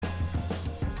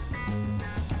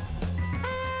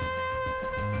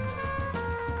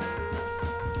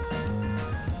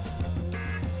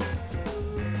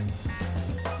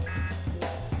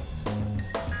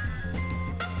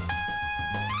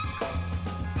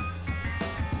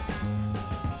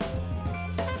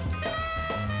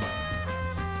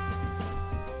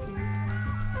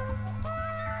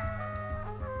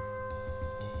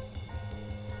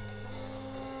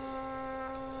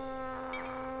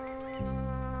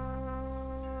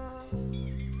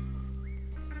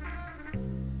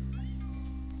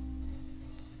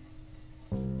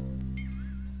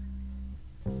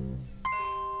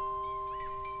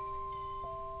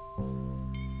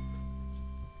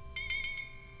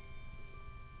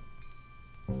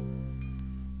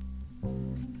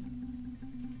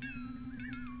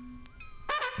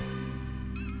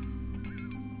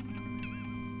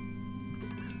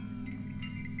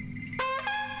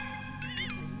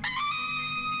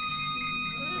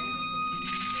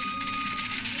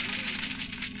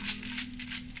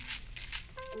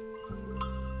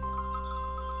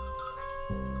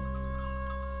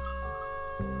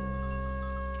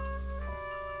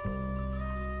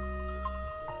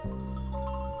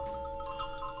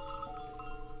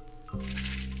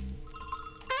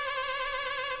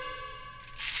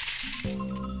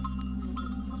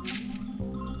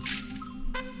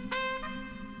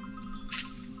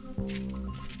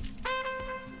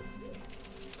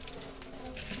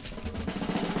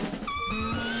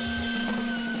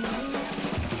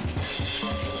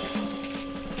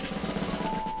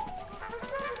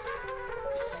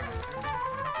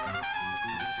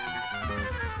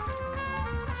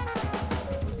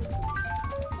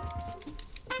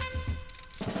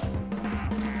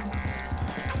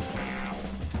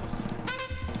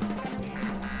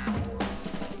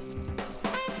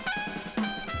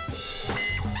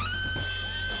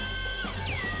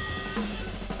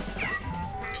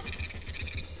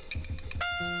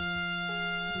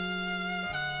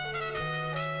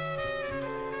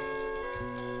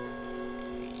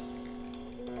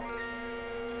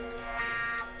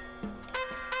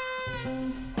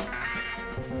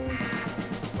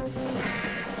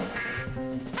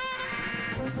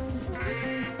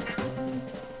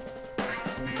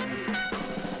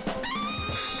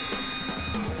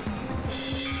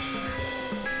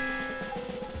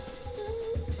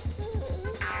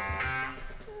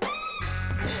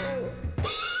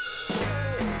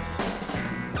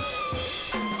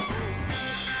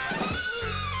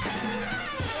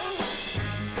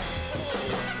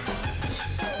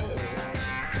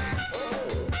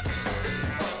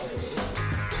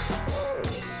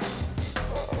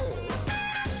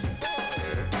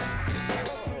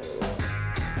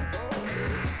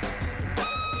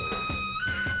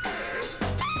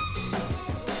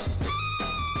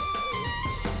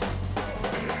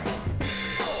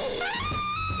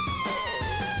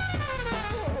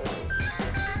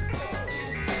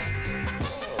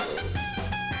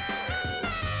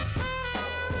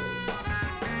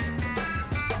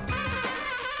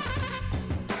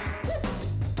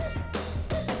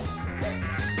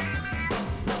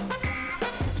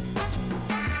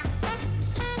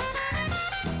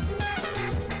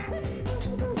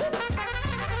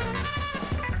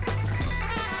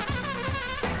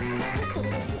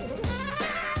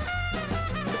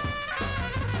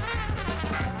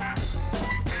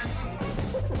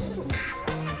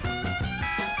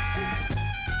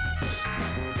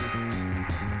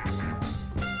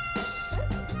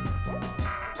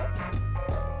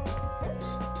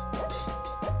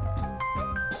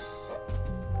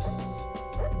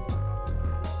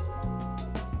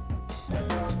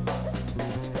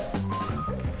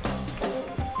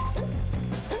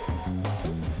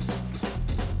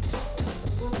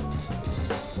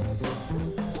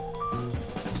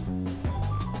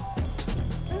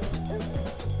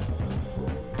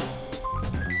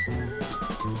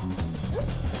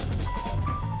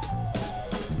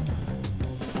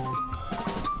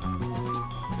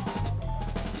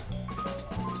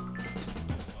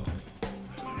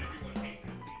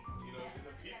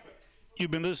You've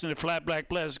been listening to Flat Black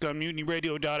Plastic on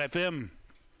MutinyRadio.fm.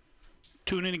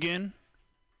 Tune in again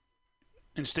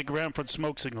and stick around for the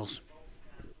smoke signals.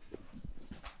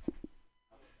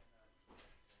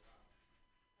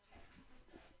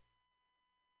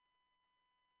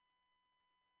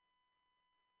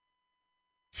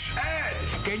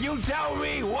 Can you tell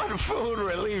me what food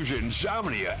relieves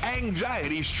insomnia,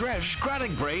 anxiety, stress,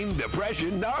 chronic brain,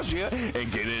 depression, nausea,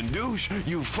 and can induce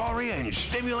euphoria and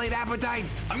stimulate appetite?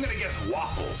 I'm gonna guess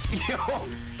waffles. Yo,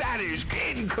 that is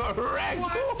incorrect.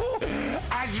 What?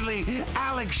 Actually,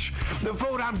 Alex, the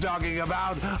food I'm talking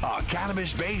about are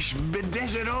cannabis-based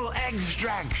medicinal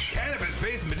extracts.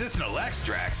 Cannabis-based medicinal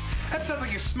extracts? That sounds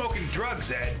like you're smoking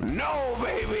drugs, Ed. No,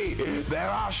 baby. There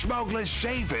are smokeless,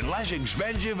 safe, and less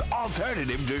expensive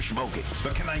alternatives to smoking.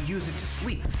 But can I use it to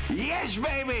sleep? Yes,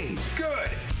 baby. Good,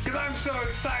 because because I'm so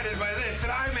excited by this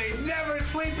that I may never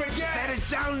sleep again. Then it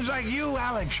sounds like you,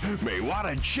 Alex, may want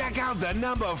to check out the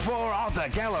number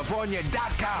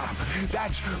 4AltaCalifornia.com.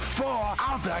 That's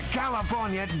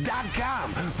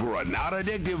 4AltaCalifornia.com for a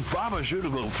non-addictive,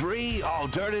 pharmaceutical-free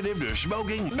alternative to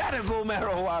smoking medical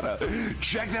marijuana.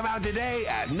 Check them out today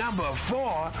at number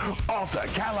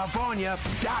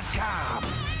 4AltaCalifornia.com.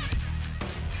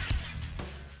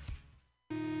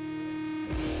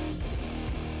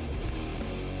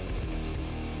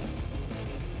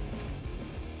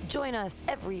 Join us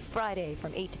every Friday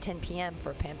from 8 to 10 p.m.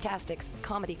 for Pamtastic's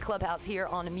Comedy Clubhouse here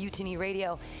on Mutiny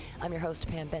Radio. I'm your host,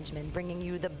 Pam Benjamin, bringing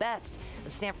you the best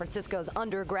of San Francisco's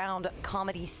underground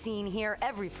comedy scene here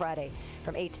every Friday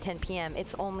from 8 to 10 p.m.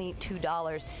 It's only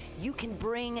 $2. You can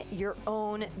bring your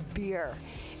own beer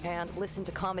and listen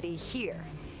to comedy here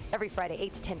every Friday,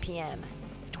 8 to 10 p.m.,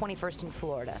 21st in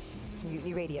Florida. It's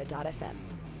MutinyRadio.fm.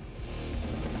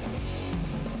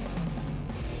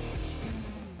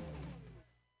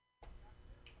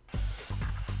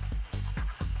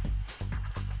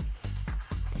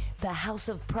 The House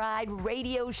of Pride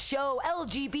radio show,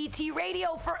 LGBT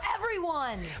radio for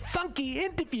everyone. Funky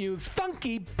interviews,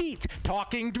 funky beats,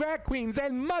 talking drag queens,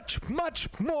 and much, much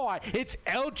more. It's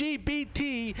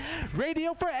LGBT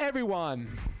radio for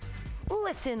everyone.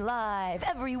 Listen live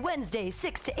every Wednesday,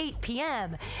 6 to 8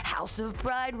 p.m. House of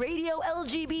Pride Radio,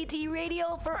 LGBT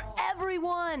radio for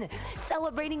everyone.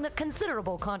 Celebrating the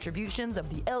considerable contributions of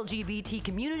the LGBT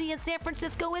community in San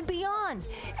Francisco and beyond.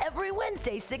 Every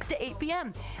Wednesday, 6 to 8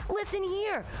 p.m. Listen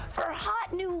here for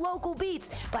hot new local beats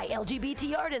by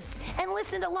LGBT artists and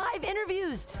listen to live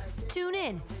interviews. Tune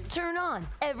in, turn on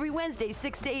every Wednesday,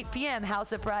 6 to 8 p.m.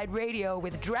 House of Pride Radio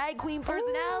with drag queen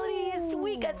personalities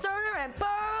Tweeka Turner and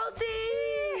Pearl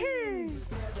Tees.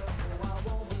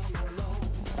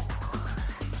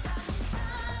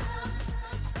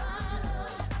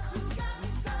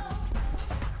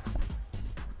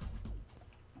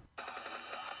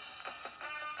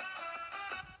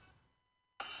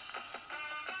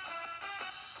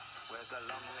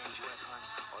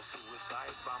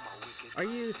 Are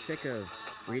you sick of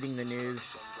reading the news?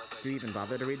 Do you even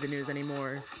bother to read the news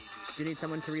anymore? Do you need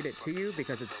someone to read it to you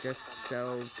because it's just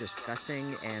so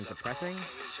disgusting and depressing?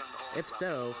 If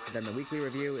so, then the Weekly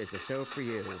Review is the show for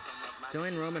you.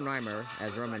 Join Roman Reimer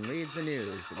as Roman reads the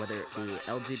news, whether it be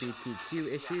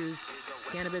LGBTQ issues,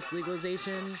 cannabis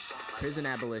legalization, prison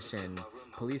abolition,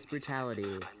 police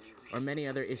brutality, or many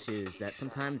other issues that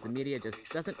sometimes the media just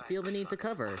doesn't feel the need to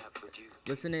cover.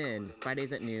 Listen in,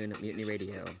 Fridays at noon at Mutiny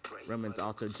Radio. Roman's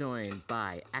also joined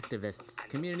by activists,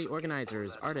 community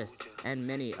organizers, artists, and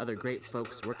many other great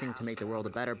folks working to make the world a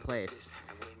better place.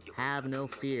 Have no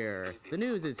fear. The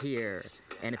news is here.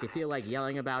 And if you feel like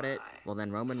yelling about it, well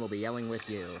then Roman will be yelling with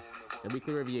you. The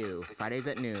Weekly Review, Fridays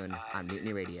at noon on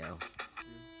Mutiny Radio.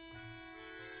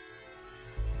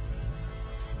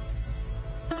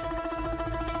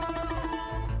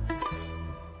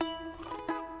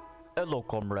 Hello,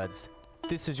 comrades.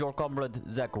 This is your comrade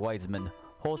Zach Wiseman,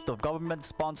 host of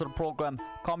government-sponsored program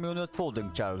Communist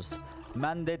Folding Chairs,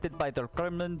 mandated by the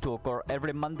Kremlin to occur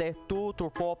every Monday 2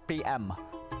 to 4 p.m.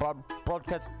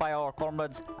 Broadcast by our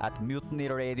comrades at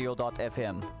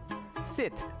MutinyRadio.fm.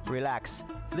 Sit, relax,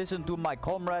 listen to my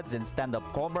comrades in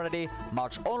stand-up comedy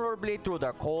march honorably through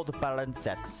their cold barren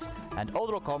sets, and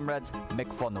other comrades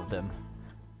make fun of them.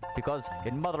 Because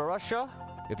in Mother Russia,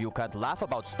 if you can't laugh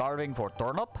about starving for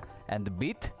turnip and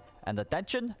beet and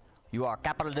attention, you are a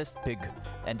capitalist pig,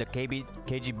 and the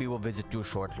KGB will visit you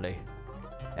shortly.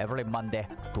 Every Monday,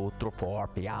 2 to 4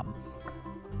 p.m.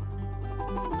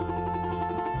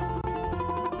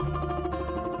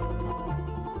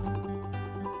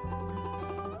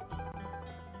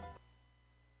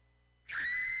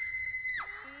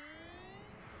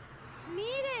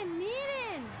 ¡Miren,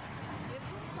 miren! ¿Es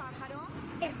un pájaro?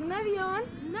 ¿Es un avión?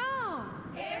 ¡No!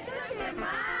 ¡Eso es el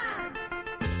mar!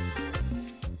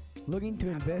 Looking to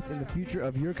invest in the future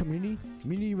of your community?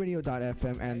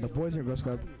 MutinyRadio.fm and the Boys and Girls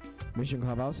Club Mission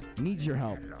Clubhouse needs your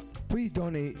help. Please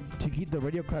donate to keep the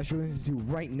radio class you're listening to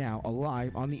right now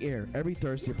alive on the air every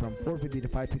Thursday from 4:50 to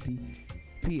 5:50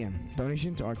 p.m.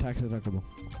 Donations are tax deductible.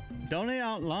 Donate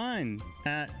online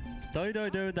at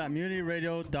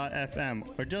www.mutinyradio.fm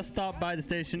or just stop by the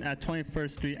station at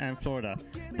 21st Street and Florida.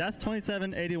 That's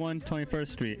 2781 21st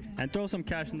Street, and throw some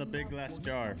cash in the big glass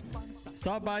jar.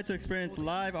 Stop by to experience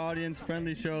live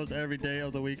audience-friendly shows every day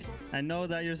of the week and know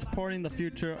that you're supporting the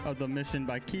future of the mission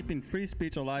by keeping free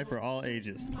speech alive for all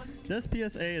ages. This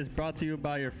PSA is brought to you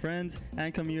by your friends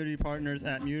and community partners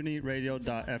at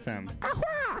MutinyRadio.fm.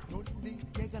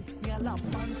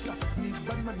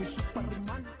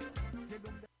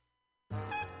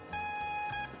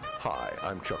 Hi,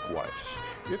 I'm Chuck Weiss.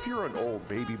 If you're an old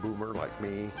baby boomer like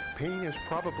me, pain is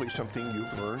probably something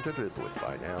you've learned to live with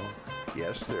by now.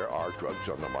 Yes, there are drugs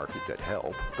on the market that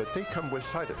help, but they come with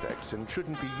side effects and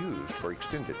shouldn't be used for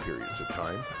extended periods of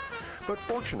time. But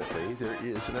fortunately, there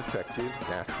is an effective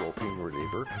natural pain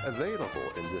reliever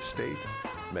available in this state,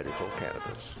 medical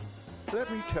cannabis.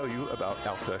 Let me tell you about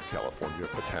Alta California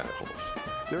Botanicals.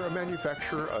 They're a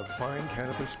manufacturer of fine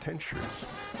cannabis tinctures.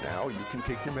 Now you can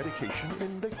take your medication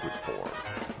in liquid form,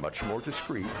 much more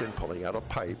discreet than pulling out a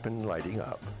pipe and lighting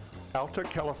up. Alta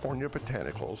California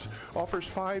Botanicals offers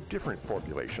 5 different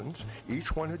formulations,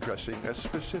 each one addressing a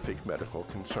specific medical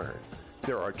concern.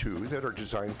 There are 2 that are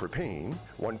designed for pain,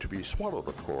 one to be swallowed,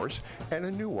 of course, and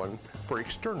a new one for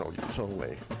external use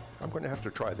only. I'm going to have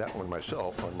to try that one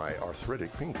myself on my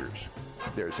arthritic fingers.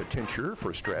 There's a tincture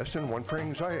for stress and one for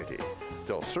anxiety.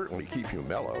 They'll certainly keep you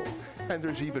mellow. And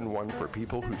there's even one for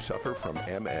people who suffer from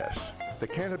MS. The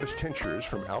cannabis tinctures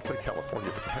from Alta California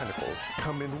Botanicals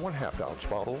come in 1/2 ounce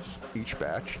bottles. Each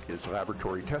batch is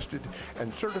laboratory tested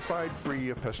and certified free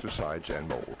of pesticides and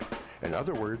mold. In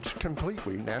other words,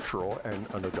 completely natural and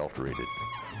unadulterated.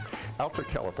 Alta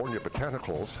California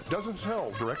Botanicals doesn't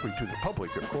sell directly to the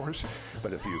public, of course,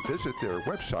 but if you visit their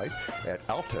website at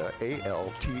Alta,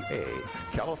 A-L-T-A,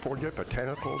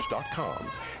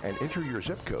 CaliforniaBotanicals.com and enter your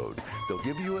zip code, they'll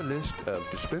give you a list of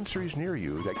dispensaries near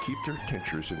you that keep their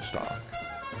tinctures in stock.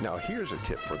 Now here's a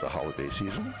tip for the holiday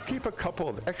season. Keep a couple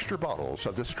of extra bottles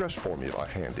of the stress formula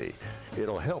handy.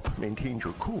 It'll help maintain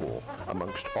your cool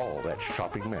amongst all that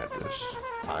shopping madness.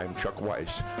 I'm Chuck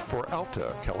Weiss for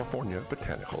Alta California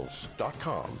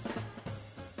Botanicals.com.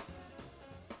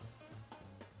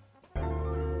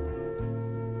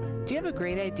 Do you have a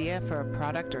great idea for a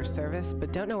product or service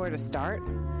but don't know where to start?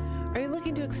 Are you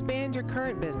looking to expand your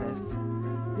current business?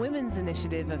 Women's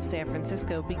Initiative of San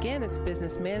Francisco began its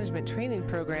business management training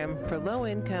program for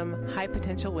low-income,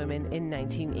 high-potential women in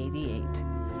 1988.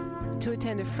 To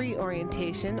attend a free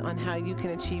orientation on how you can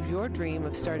achieve your dream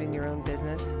of starting your own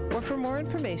business, or for more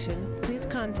information, please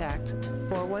contact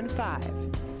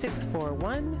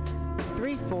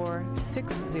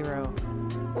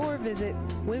 415-641-3460 or visit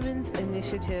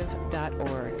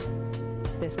womensinitiative.org.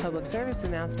 This public service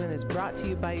announcement is brought to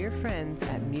you by your friends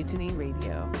at Mutiny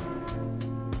Radio.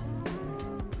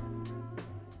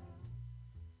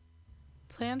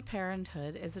 Planned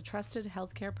Parenthood is a trusted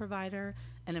healthcare provider,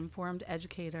 an informed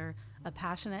educator, a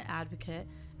passionate advocate,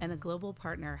 and a global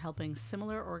partner helping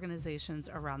similar organizations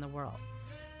around the world.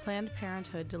 Planned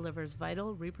Parenthood delivers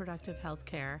vital reproductive health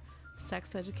care,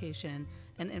 sex education,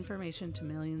 and information to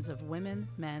millions of women,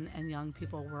 men, and young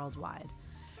people worldwide.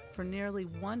 For nearly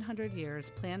 100 years,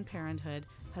 Planned Parenthood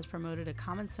has promoted a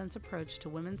common-sense approach to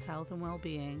women's health and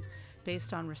well-being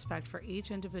based on respect for each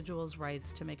individual's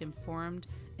rights to make informed,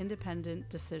 independent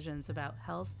decisions about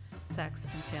health, sex,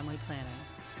 and family planning.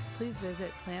 Please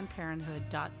visit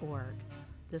PlannedParenthood.org.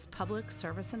 This public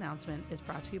service announcement is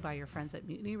brought to you by your friends at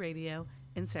Mutiny Radio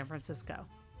in San Francisco.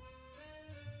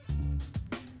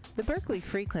 The Berkeley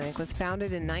Free Clinic was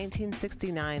founded in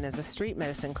 1969 as a street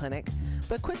medicine clinic,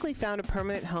 but quickly found a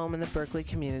permanent home in the Berkeley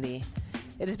community.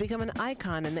 It has become an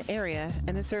icon in the area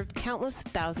and has served countless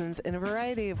thousands in a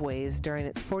variety of ways during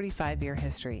its 45-year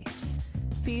history.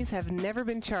 Fees have never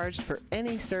been charged for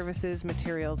any services,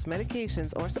 materials,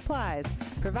 medications, or supplies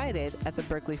provided at the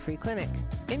Berkeley Free Clinic.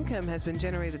 Income has been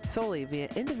generated solely via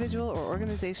individual or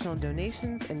organizational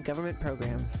donations and government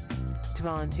programs. To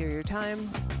volunteer your time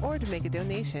or to make a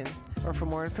donation, or for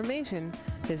more information,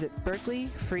 visit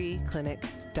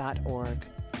berkeleyfreeclinic.org.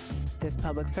 This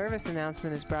public service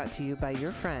announcement is brought to you by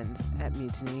your friends at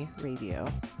Mutiny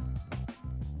Radio.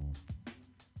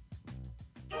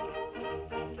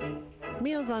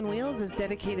 Meals on Wheels is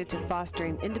dedicated to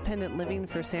fostering independent living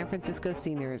for San Francisco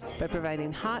seniors by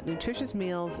providing hot, nutritious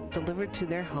meals delivered to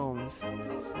their homes.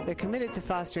 They're committed to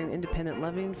fostering independent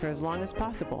living for as long as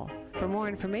possible. For more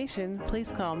information,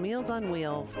 please call Meals on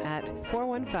Wheels at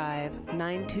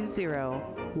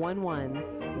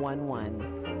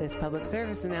 415-920-1111. This public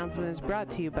service announcement is brought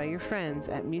to you by your friends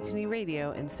at Mutiny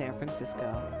Radio in San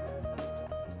Francisco.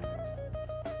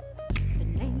 The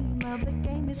name of the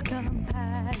game is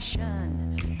compassion.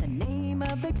 The name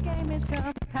of the game is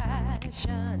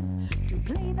compassion. To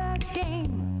play the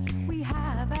game we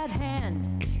have at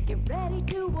hand, get ready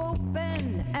to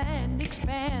open and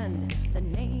expand. The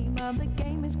name of the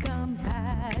game is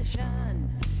compassion.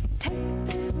 Take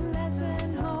this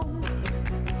lesson home.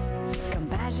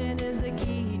 Compassion is the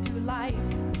key to life.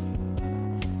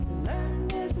 Learn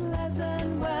this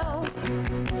lesson well.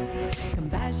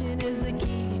 Compassion is the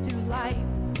key to life.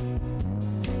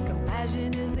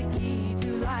 Compassion is the key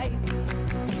to life.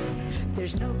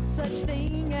 There's no such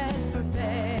thing as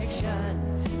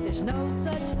perfection. There's no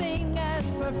such thing as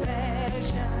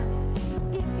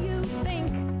perfection. If you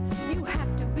think you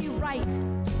have to be right,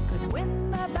 could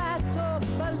win the battle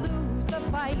but lose the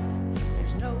fight.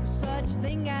 There's no such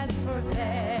thing as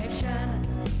perfection.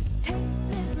 Take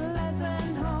this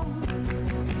lesson home.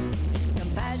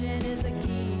 Compassion is the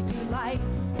key to life.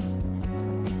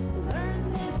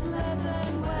 Learn this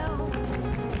lesson well.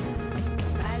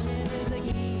 Compassion is the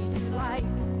key to life.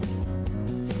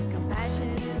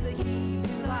 Compassion is the key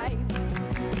to life.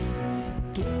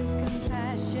 Give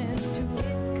compassion to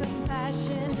get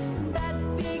compassion. That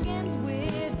begins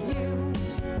with you.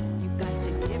 You've got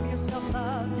to give yourself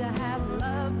love to have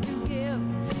love to give.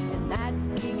 And that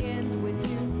begins with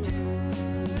you too.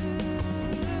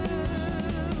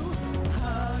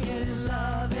 Hug and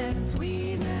love and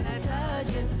squeeze and a touch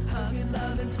it. Hug and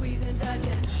love and squeeze and touch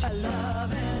it. I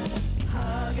love it.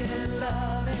 Hug and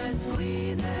love and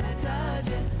squeeze and touch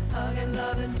it. Hug and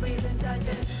love and squeeze and touch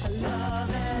it. I love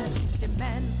it.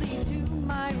 Demands lead to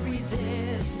my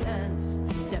resistance.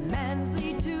 Demands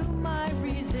lead to my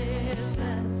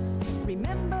resistance.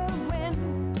 Remember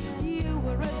when you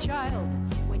were a child,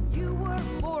 when you were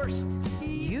forced.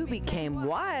 You became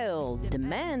wild.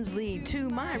 Demands lead to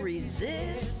my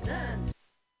resistance.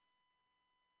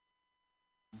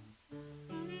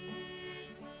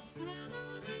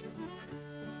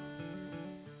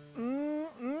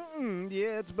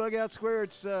 Yeah, it's Bug Out Square.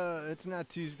 It's not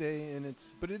Tuesday,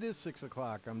 but it is 6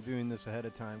 o'clock. I'm doing this ahead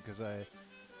of time because I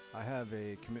have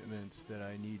a commitment that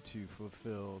I need to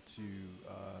fulfill to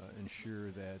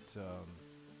ensure that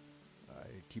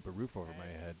I keep a roof over my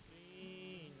head.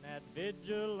 That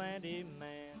vigilante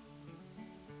man.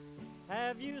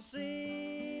 Have you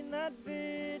seen that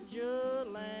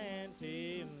vigilante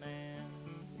man?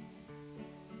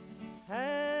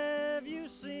 Have you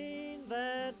seen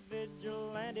that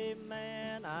vigilante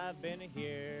man? I've been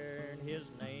hearing his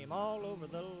name all over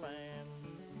the land.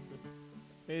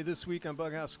 Hey, this week on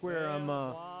Bughouse Square, I'm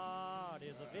What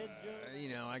is a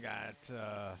vigil? I got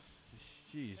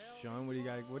geez, Sean, what do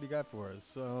you got for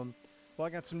us? Well, I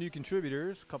got some new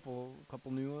contributors, couple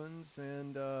new ones,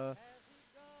 and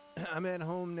I'm at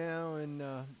home now, and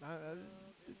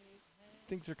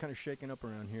things are kind of shaking up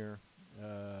around here,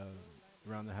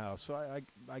 around the house. So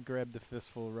I grabbed a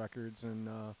fistful of records, and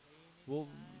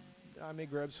I may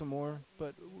grab some more,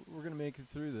 but we're gonna make it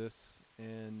through this,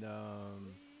 and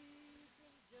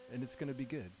it's gonna be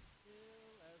good.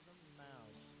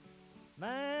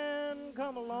 Man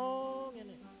come along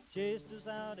and chased us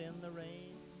out in the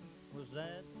rain. Was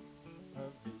that a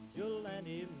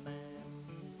vigilante man?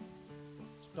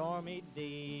 Stormy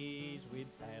days we'd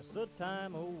pass the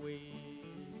time away,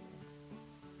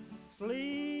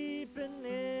 sleeping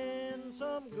in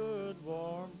some good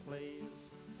warm place.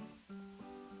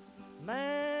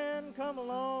 Man come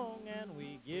along and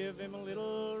we give him a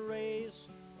little race.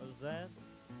 Was that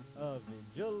a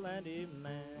vigilante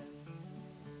man?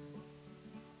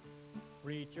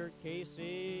 Preacher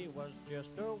Casey was just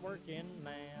a working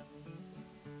man,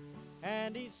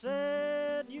 and he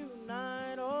said,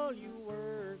 unite all you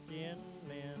working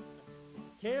men.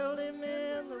 Killed him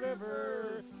in the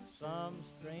river, some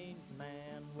strange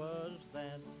man. Was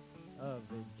that a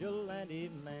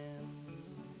vigilante man?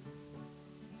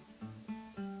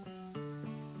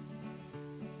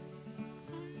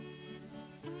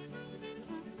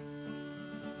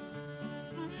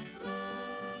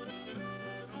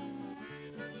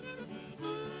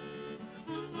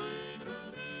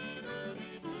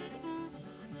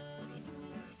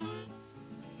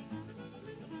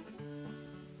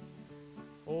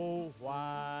 Oh,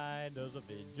 why does a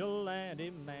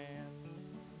vigilante man?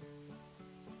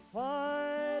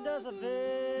 Why does a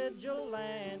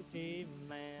vigilante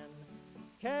man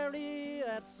carry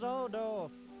that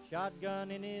sawed-off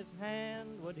shotgun in his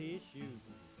hand? Would he shoot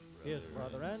his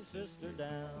brother and sister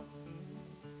down?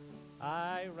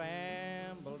 I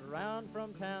rambled around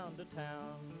from town to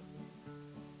town.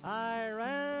 I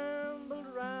rambled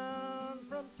around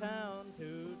from town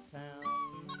to town,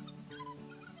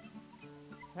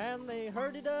 and they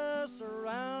herded us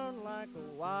around like a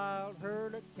wild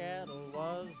herd of cattle.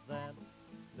 Was that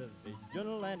the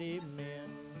vigilante men?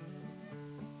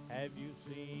 Have you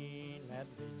seen that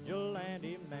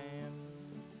vigilante man?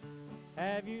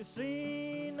 Have you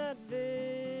seen that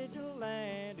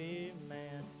vigilante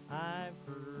man? I've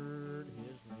heard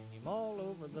his name all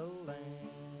over the land.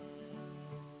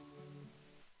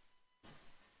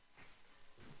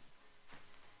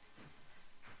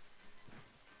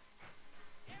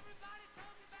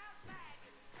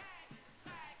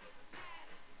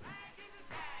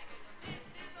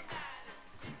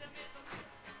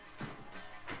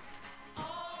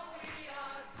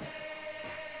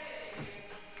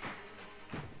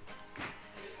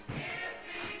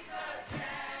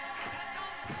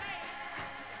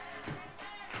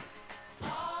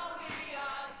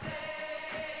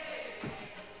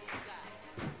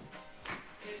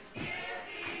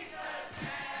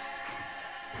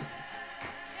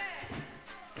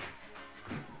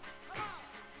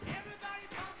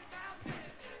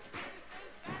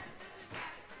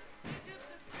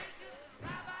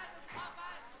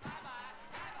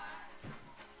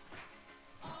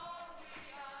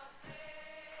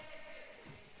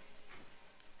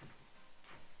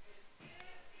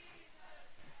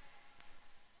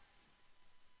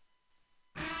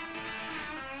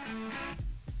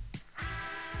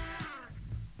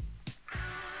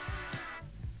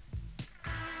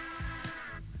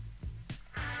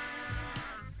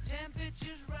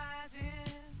 Temperatures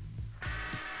rising,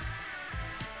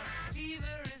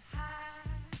 fever is high,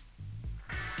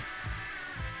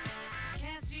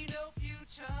 can't see no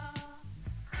future,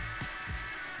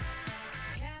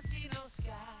 can't see no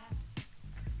sky,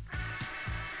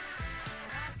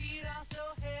 my feet are so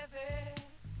heavy,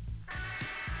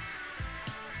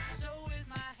 so is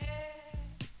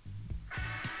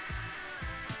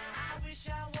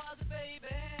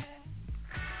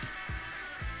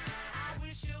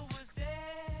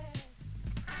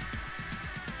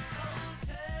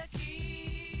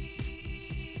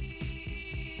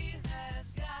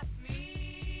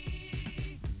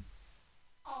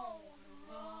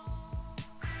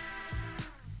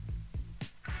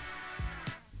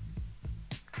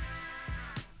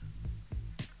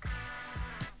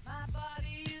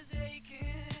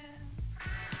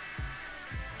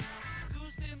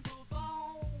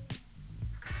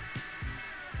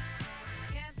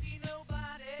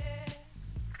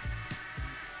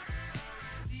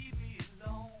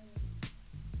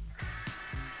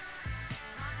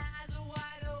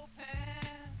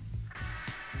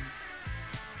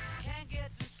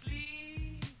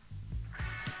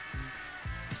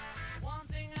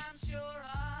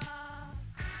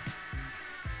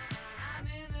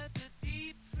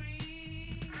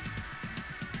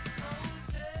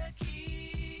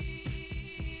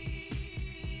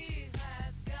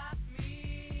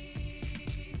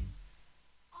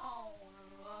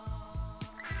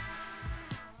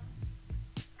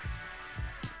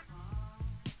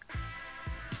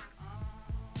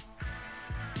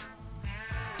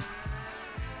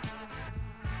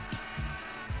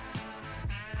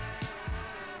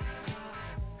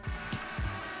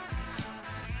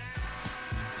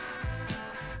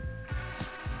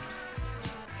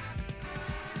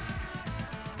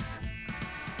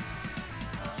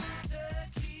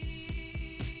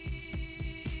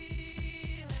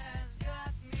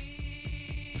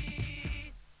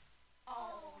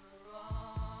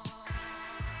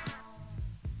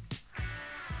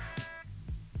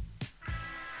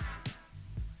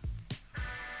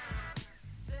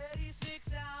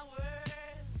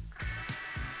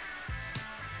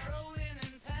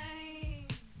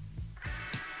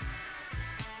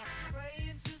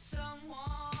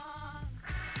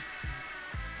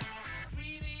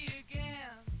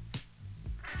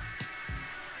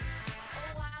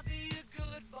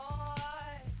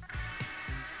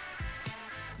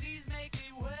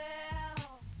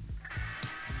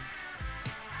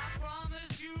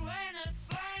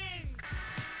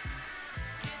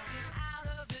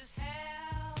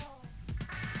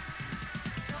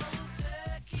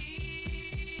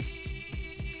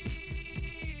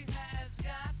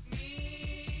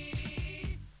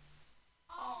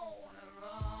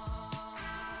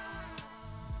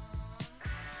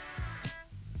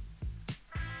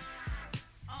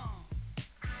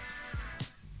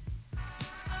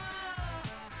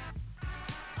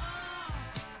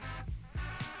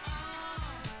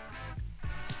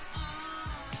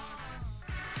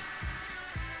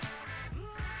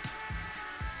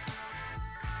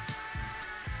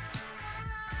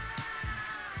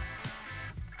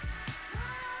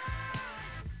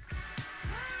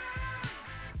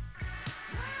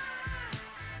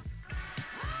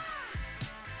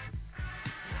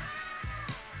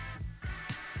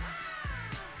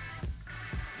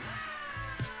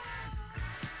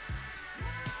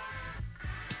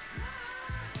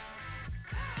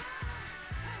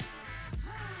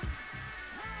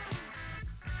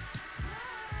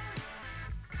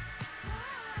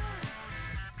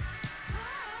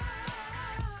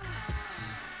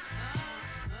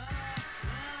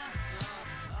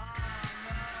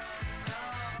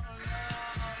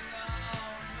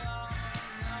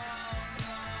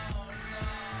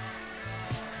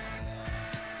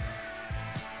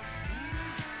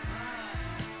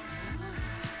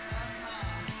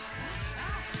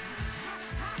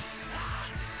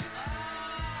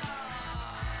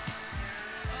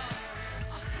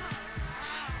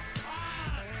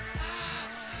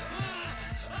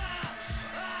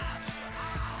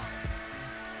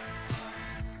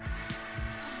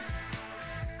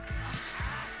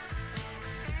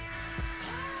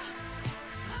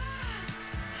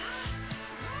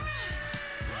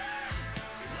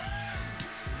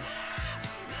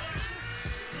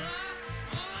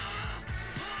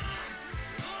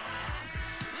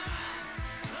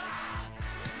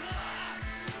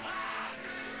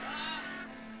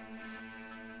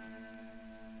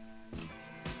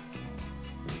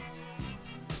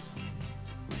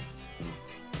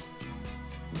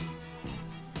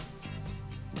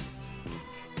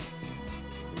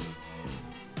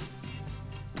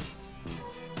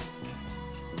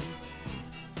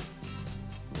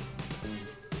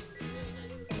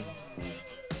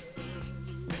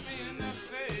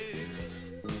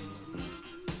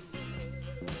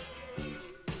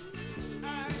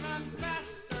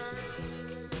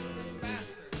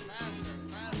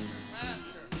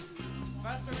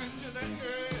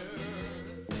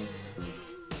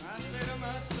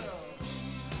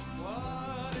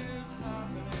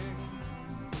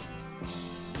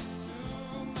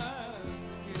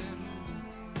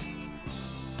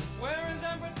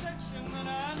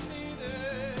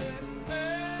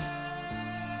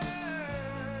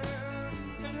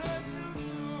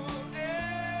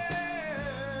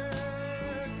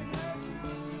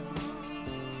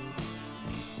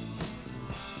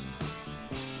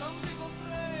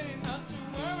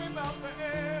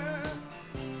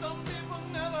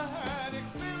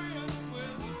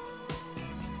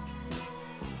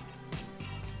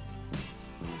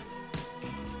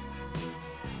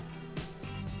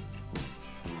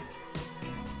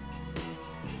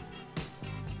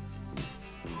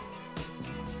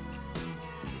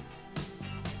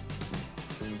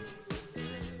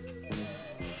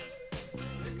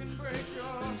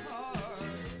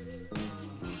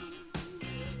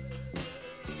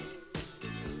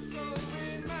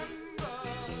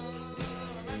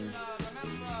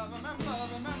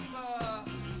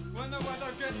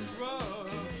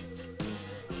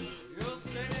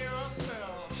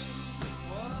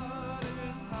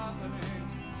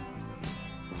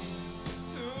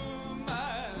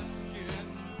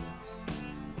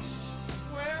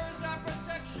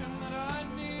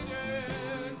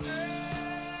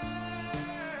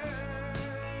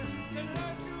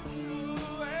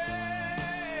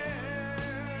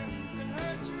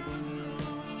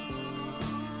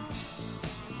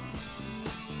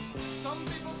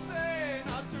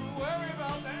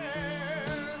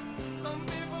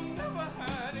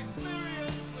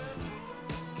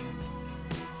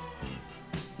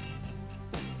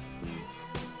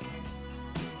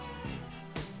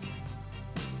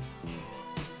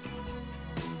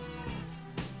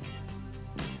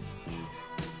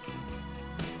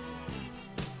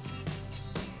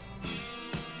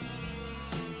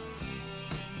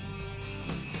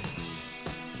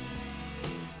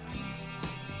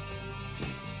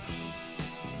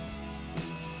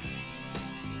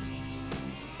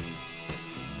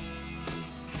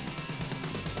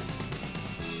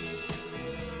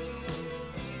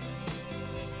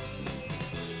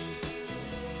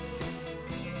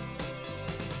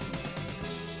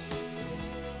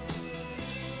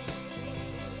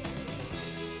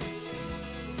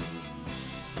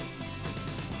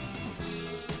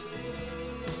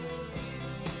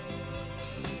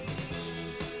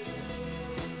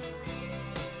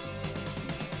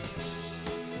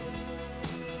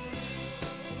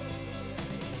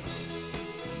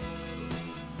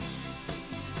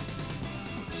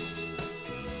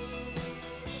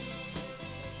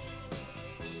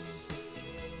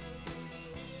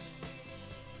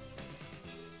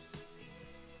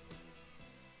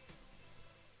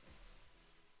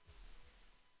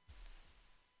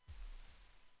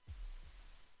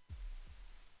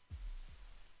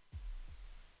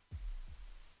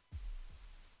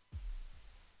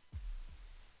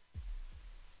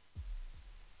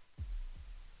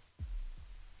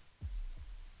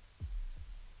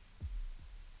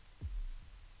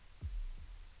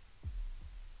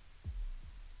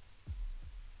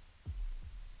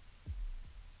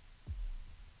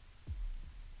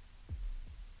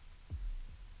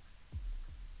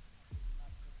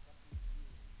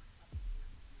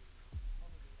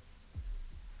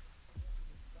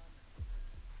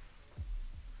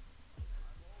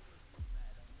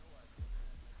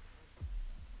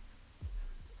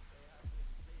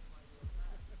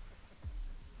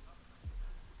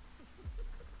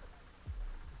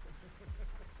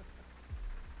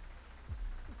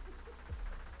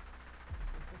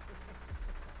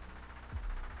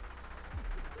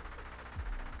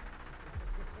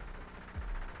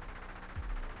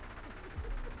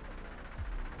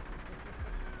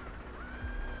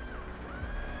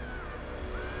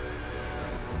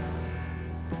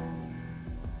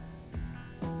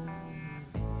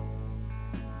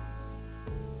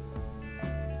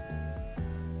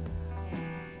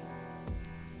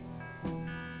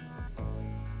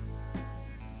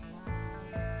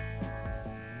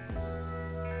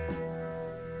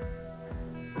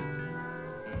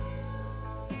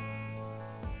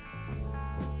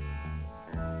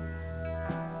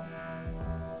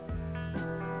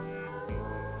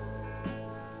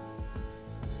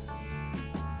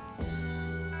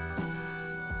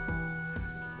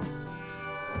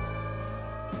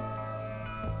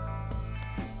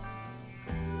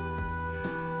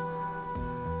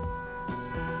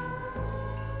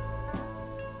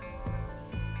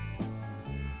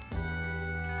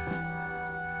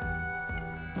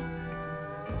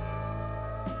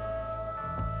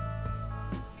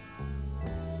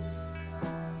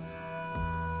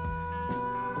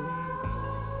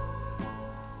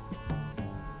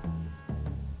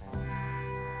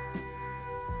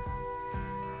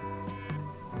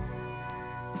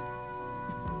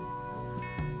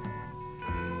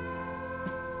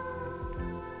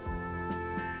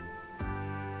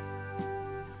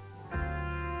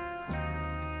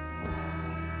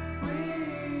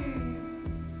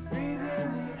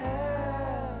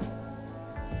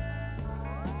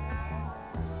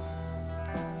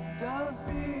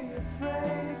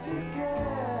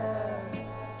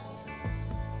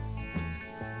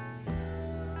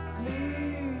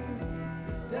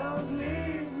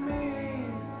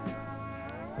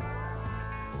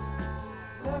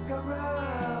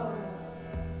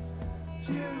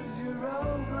choose your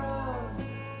own ground.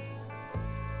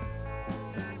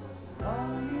 How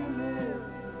you live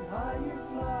and how you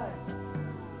fly,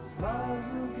 smiles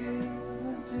you'll give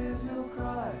and tears you'll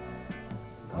cry,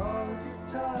 and all you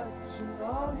touch and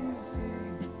all you see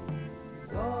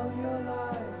is all your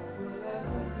life will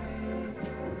ever be.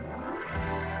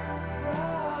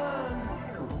 Run,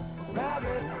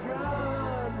 rabbit,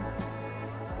 run,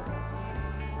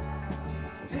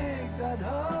 dig that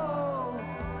hole,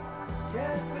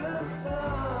 get the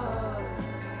sun.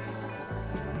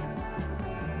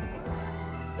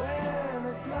 When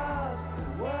at last the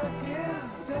work is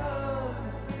done,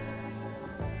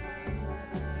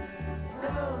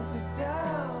 down, sit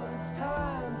down, it's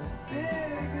time to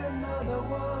dig another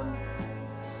one.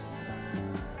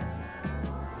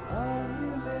 How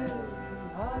you live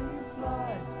and how you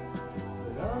fly,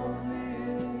 but only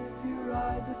if you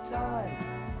ride the tide.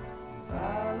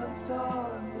 Balanced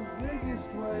on the biggest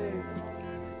wave,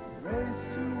 race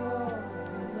towards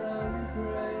an early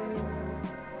grave.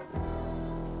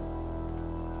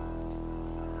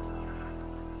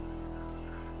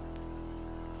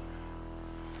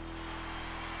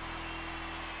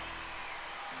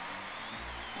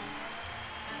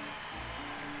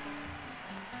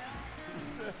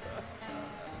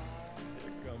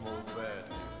 Here come old bad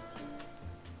news.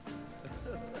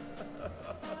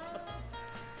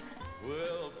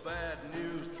 Well, bad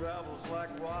news travels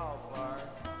like wildfire.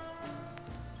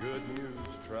 Good news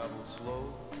travels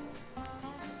slow.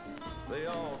 They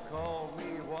all call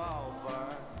me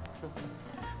wildfire,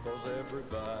 'cause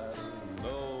everybody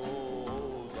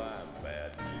knows I'm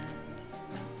bad news.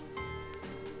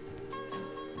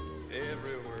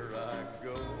 Everywhere I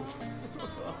go,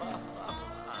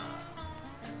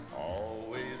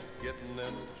 always getting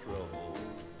into trouble,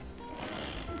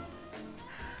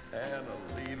 and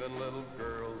leaving little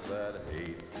girls that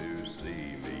hate to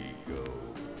see me go.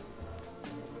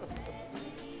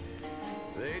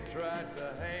 They tried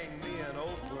to hang me in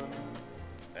Oakland,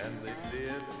 and they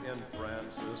did in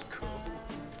Francisco,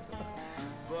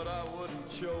 but I wouldn't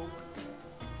choke.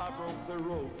 I broke the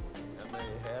rope, and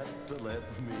they had to let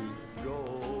me go,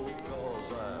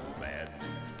 'cause I'm bad.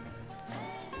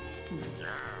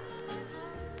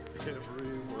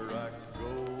 Everywhere I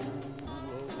go,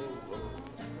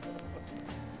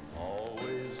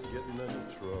 always getting into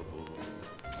trouble,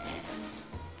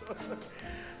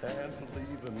 and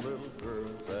leaving little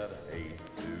girls that hate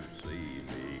to see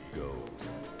me go.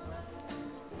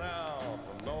 Now,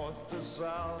 from north to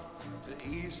south, to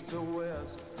east to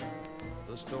west,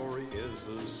 the story is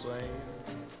the same.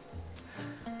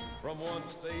 From one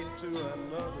state to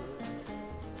another,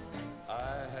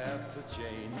 I have to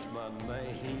change my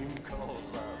name,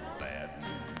 'cause I'm bad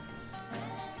news.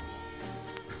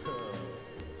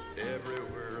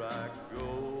 Everywhere I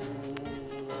go,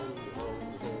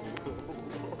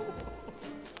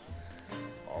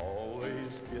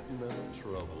 always getting into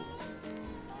trouble,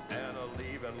 and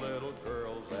leaving little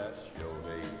girls that sure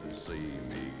hate to see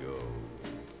me go.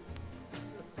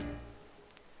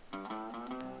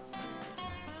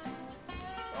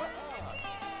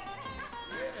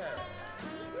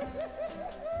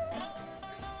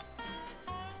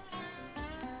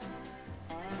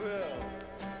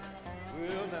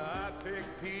 Well, now I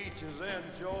picked peaches in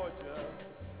Georgia,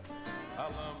 I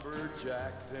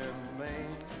lumberjacked in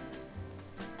Maine.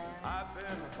 I've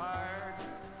been hired,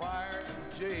 fired,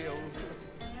 and jailed,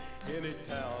 any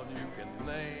town you can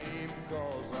name,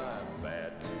 'cause I'm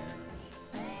bad news.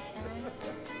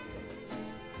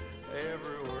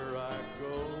 Everywhere I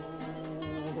go,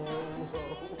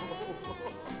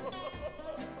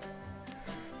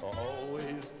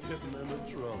 always getting into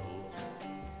trouble,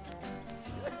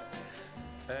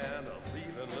 and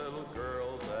leaving little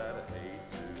girls that hate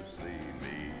to see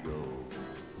me go.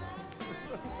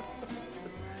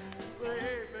 Say,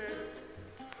 hey, baby.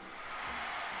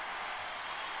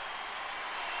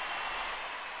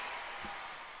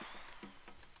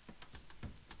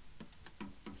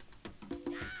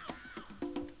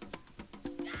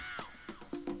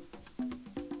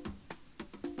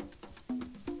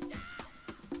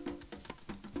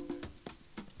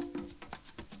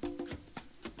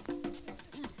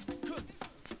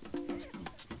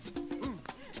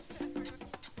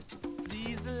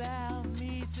 Please allow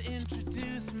me to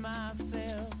introduce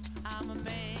myself. I'm a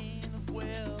man of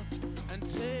wealth and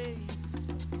taste.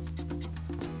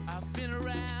 I've been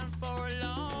around for a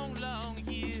long, long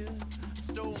year.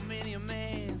 Stole many a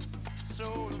man's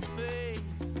soul of faith.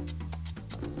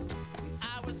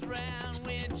 I was around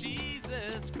when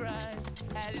Jesus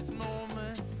Christ had his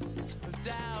moment of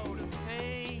doubt and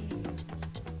pain.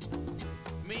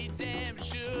 Made damn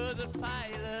sure the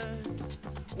pilot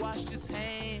washed his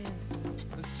hands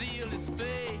and sealed his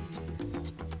face.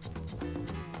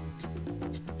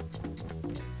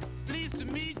 Pleased to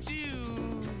meet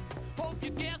you, hope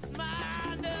you guess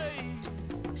my name.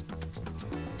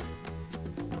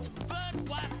 But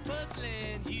what's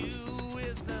puzzling you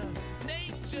is the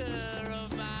nature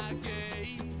of my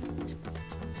game.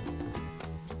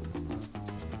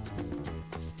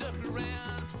 Stuck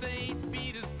around St.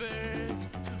 Petersburg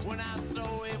when I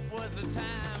saw it was a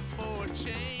time for a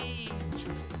change.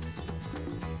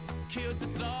 Killed the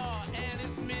Tsar and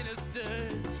his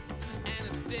ministers.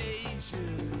 Anastasia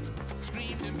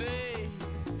screamed in vain.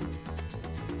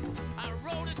 I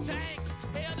rode a tank,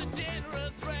 held a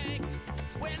generous rank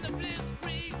when the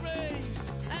blitzkrieg raged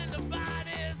and the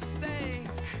bodies stank.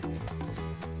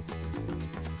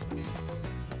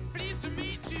 Pleased to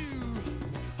meet you,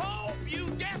 hope you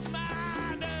guess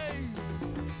my name.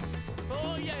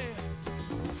 Oh yeah,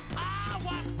 I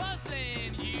was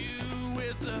puzzling you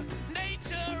with the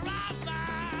nature of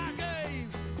my game.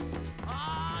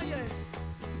 Oh yeah,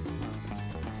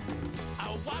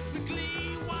 I watched with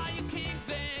glee while you kings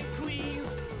and queens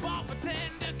fought for 10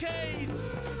 decades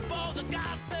for the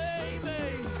gods they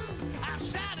made. I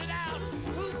shouted out,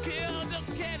 who killed the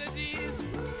Kennedys?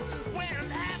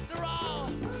 When after all,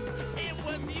 it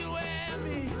was you and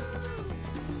me.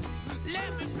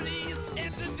 Let me please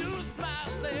introduce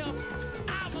myself.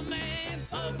 I'm a man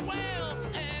of wealth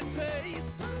and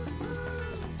taste.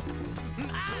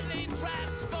 I lay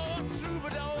traps for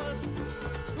troubadours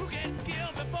who get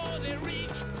killed before they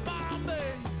reach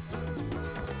Bombay.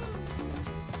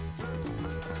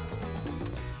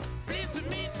 Pleased to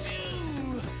meet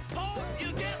you, hope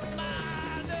you get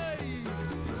my name.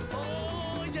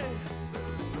 Oh yeah,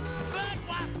 but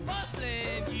what's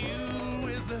puzzling you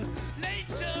is the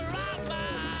nature of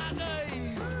my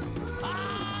game.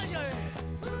 Oh yeah,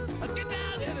 get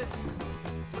down in it.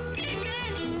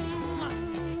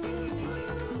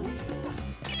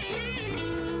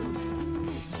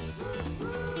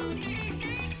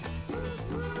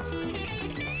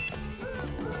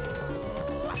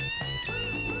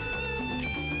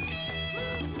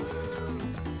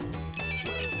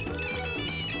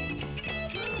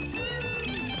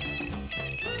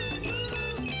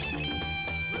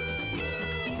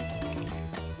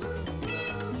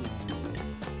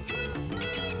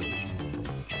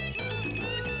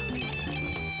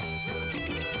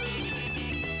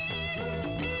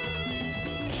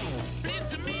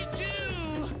 Pleased to meet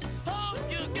you, hope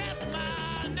you get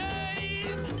my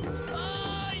name.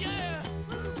 Oh yeah,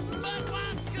 but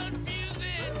what's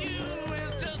confusing you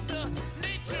is just the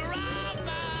nature of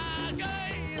my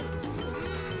game.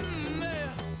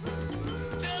 Yeah.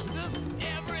 Just as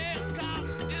every cop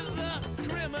is a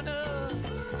criminal,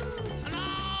 and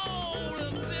all the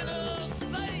sinners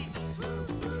saints.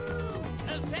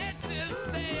 As heads is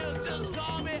tails, just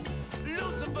call me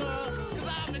Lucifer, 'cause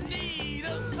I'm in need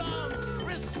of some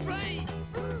restraint.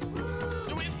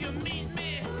 So if you meet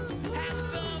me, have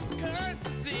some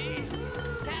courtesy,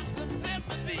 have some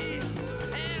sympathy,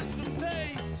 and some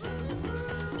taste.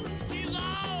 Use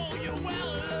all your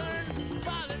well-learned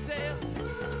politics,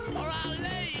 or I'll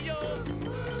lay your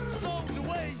soul to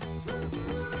waste.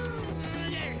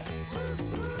 Yeah.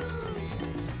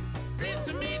 Pleased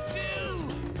to meet you,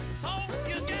 hope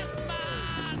you get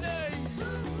my name.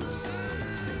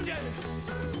 Yeah.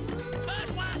 But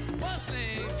what's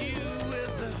puzzling you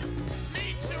is the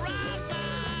nature of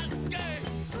my game.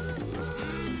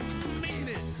 Mean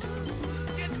it.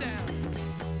 Get down.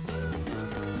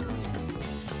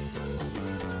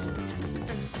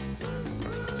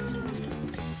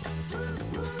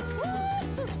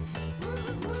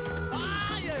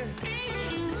 Ah, yeah.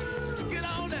 Get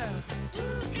on down.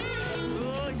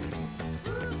 Oh, yeah.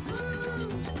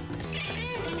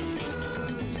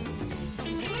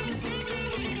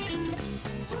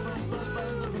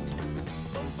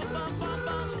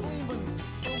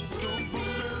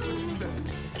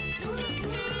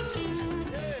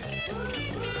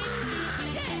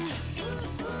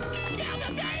 Tell me,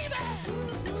 baby,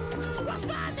 what's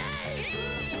my name?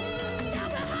 Tell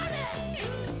me, honey,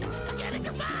 can it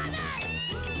combine it?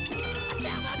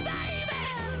 Tell me, baby,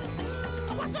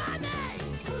 what's my name?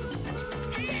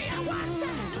 I tell you one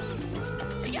time,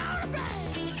 you're a baby.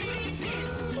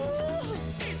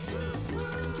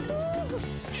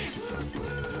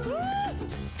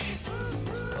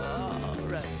 All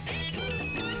right.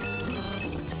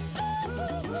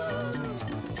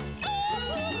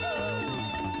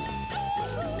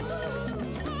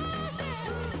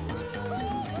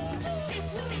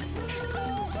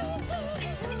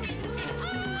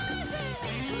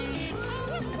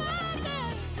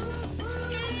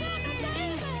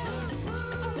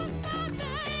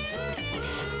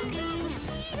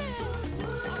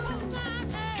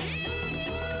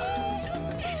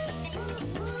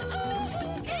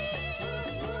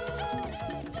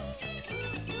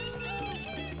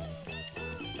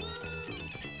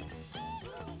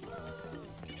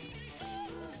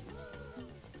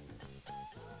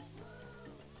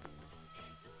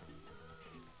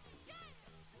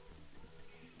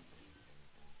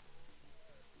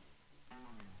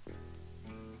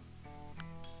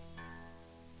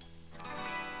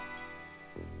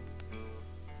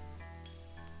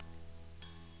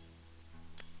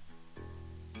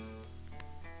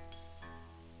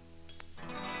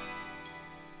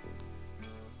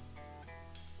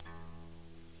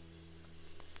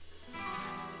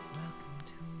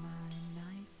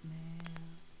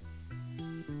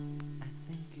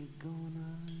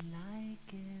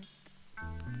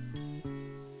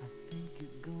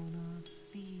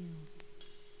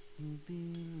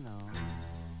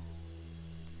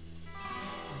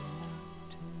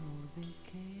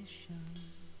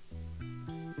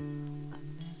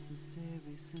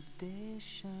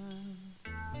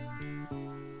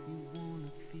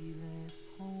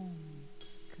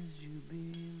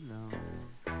 belong.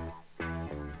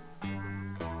 Welcome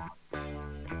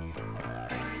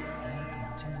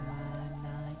to my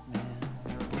nightmare.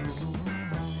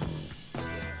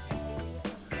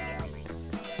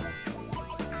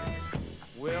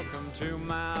 Welcome to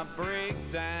my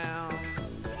breakdown.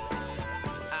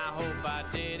 I hope I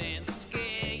didn't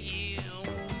scare you.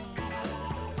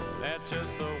 That's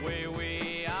just the way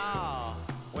we are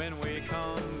when we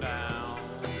come down.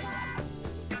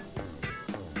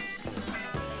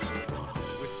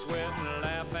 We sweat and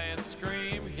laugh and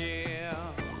scream here,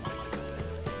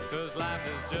 'cause life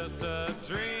is just a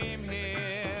dream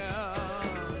here.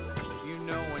 You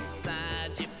know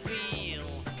inside you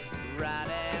feel right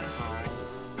at home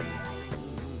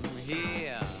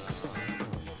here.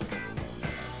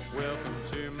 Welcome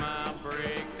to my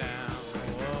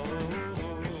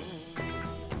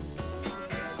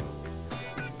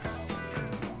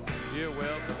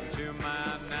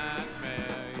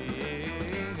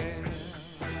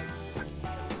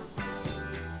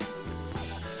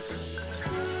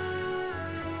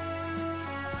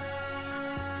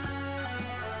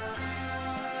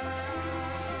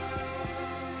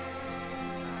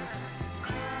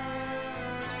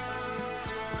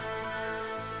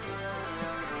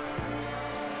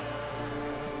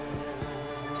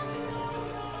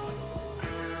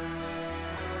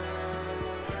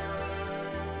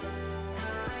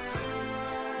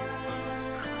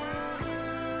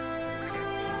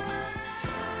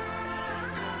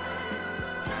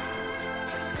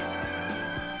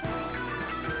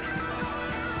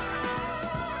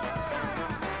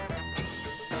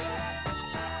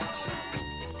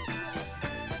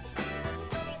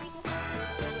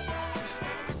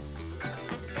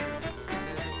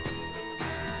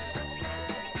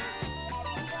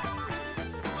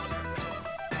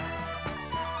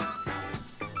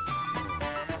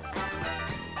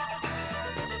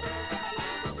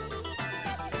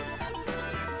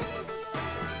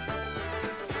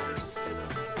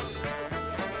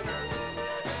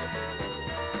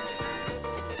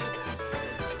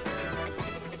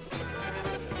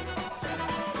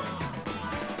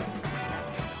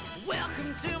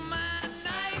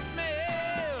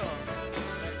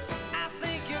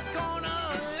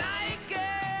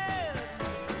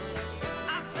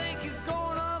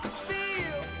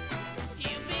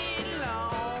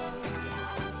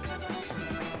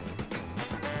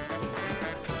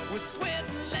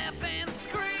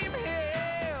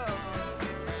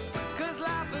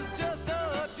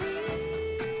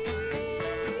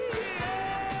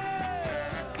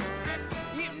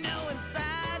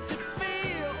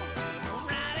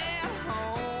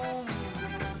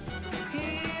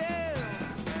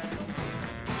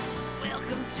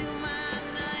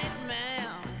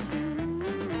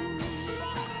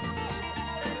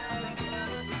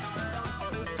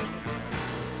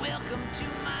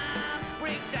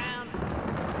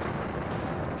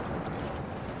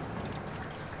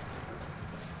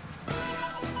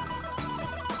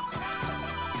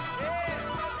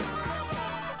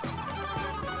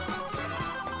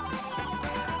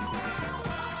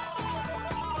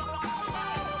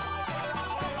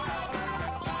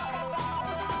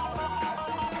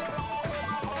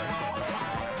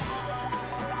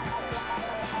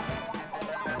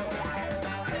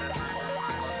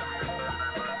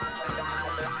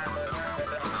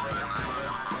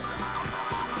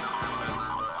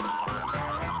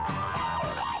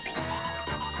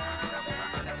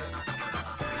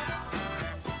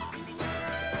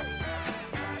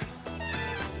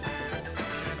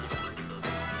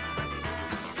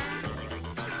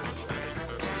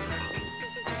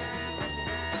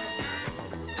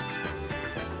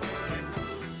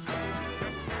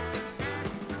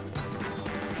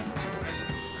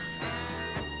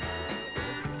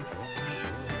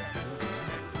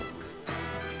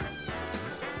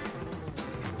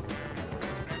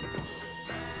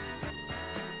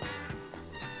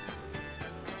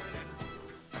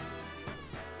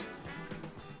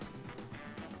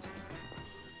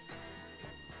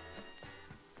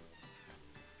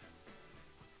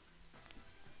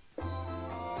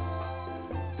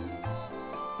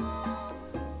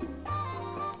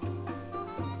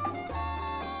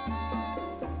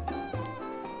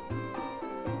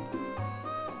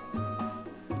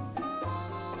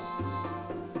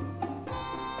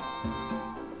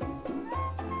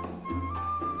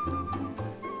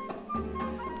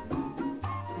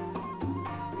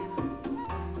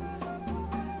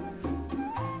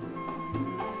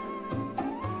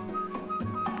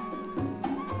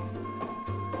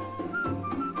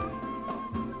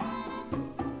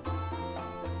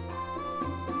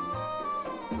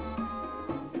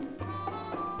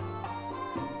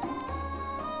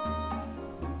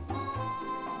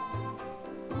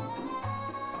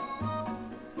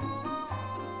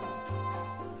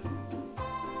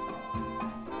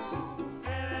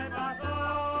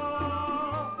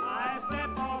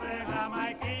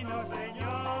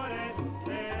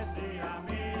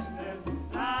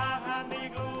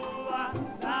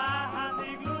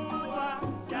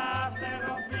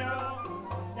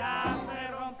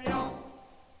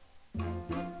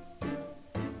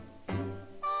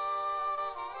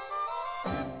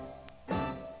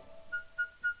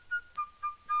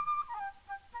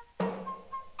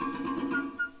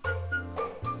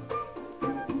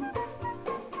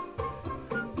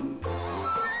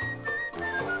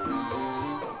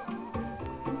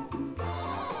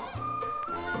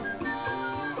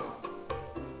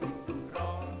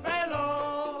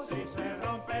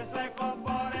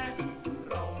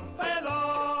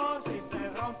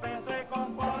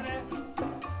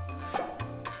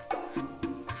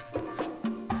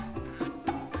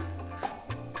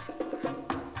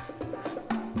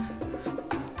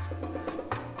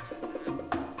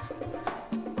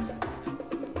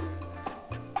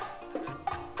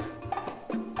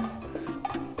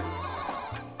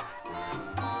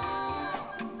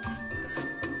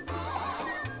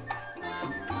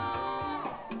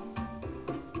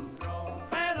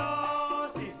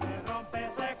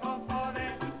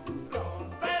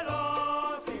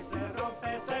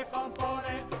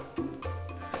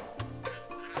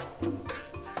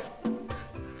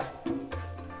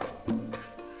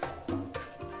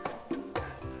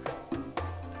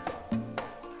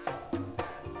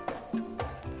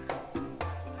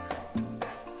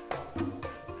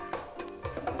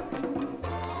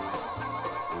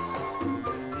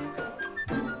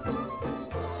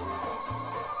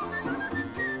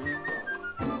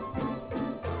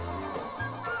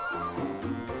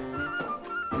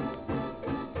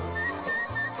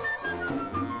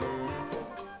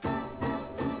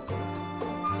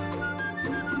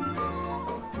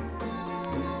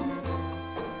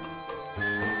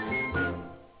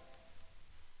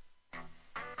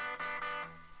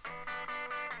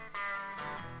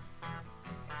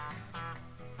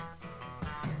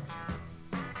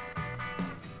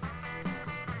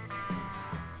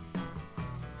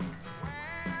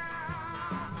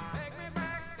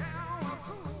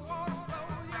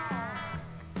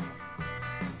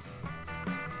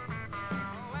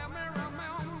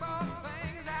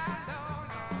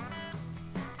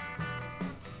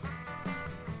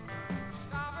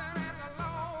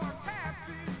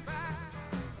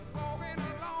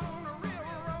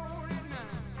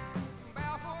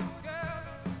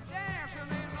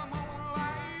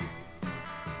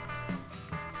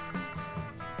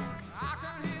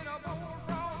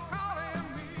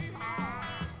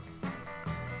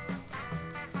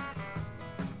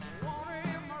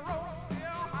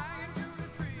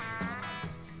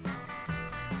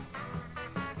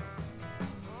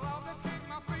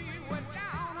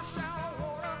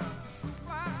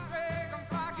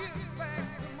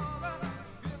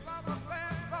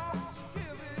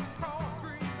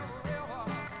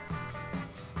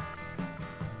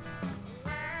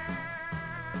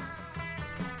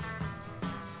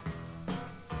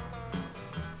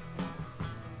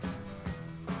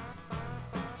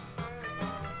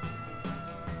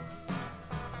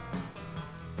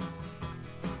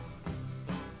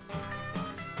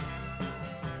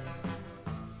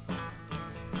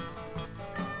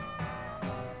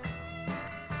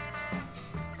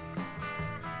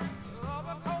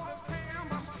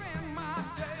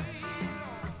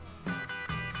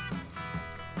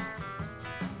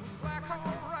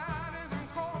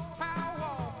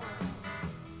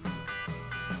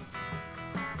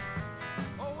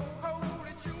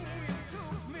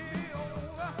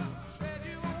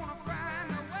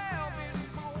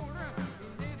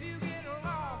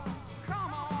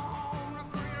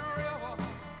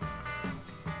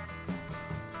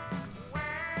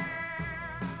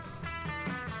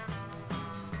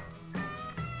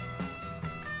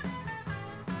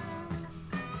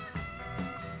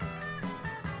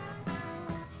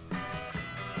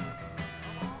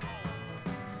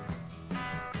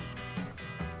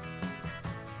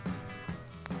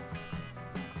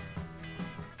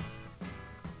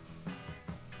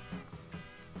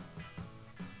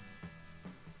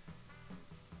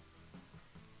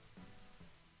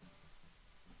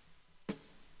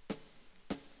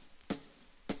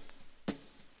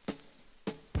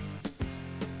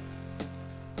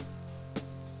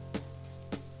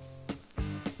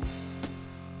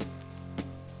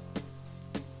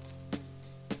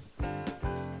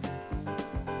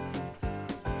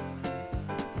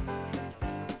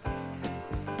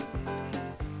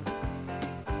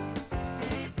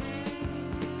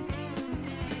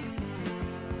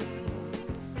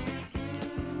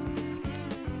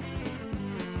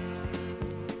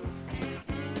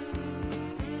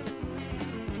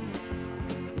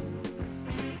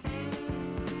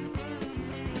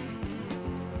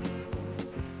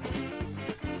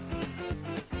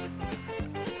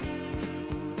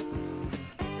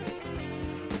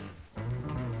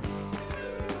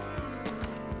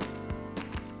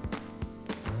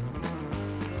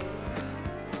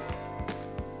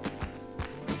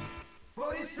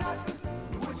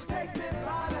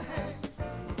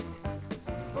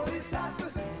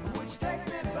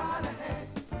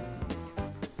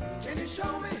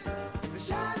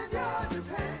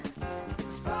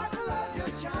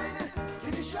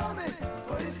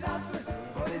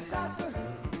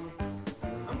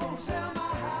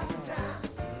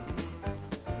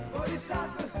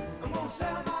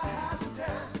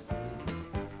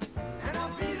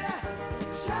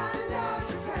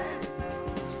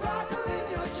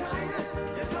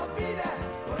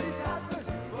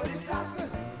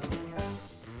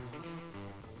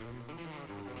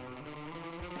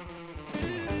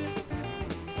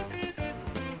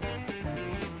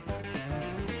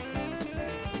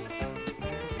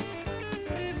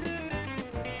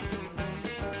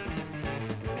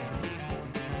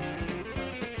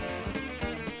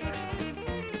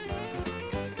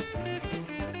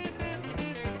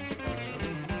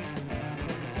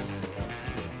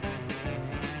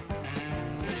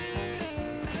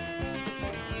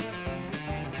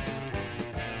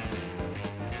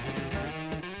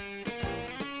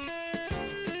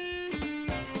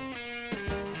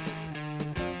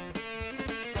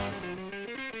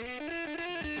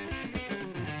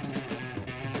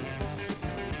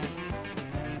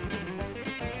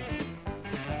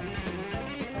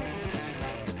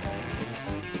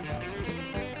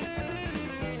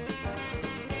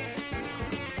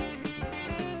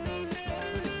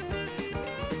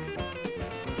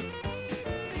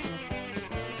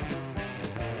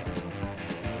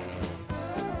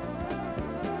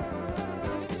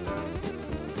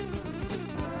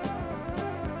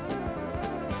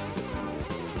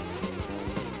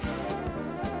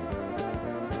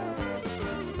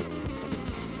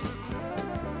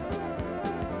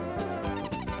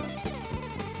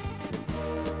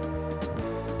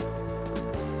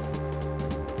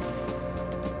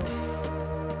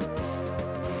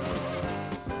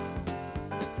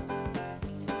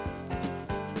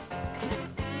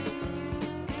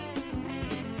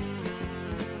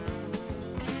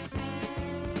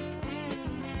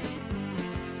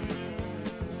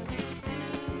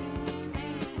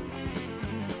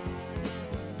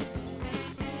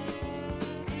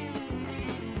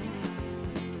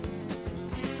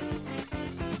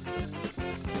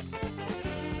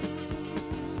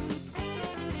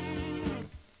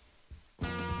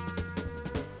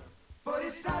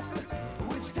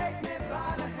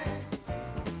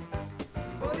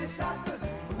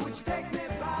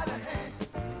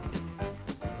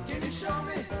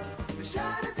the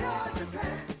shine of your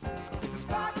Japan, the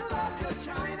sparkle of your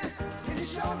China. Can you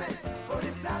show me,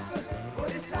 Bodhisattva,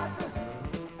 Bodhisattva?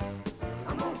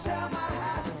 I'm gonna sell my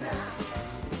house down.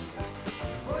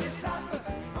 Bodhisattva,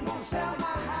 I'm gonna sell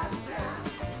my house down.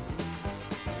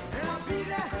 And I'll be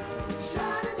there,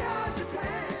 shine in your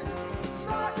Japan,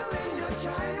 sparkle in your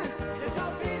China. Yes,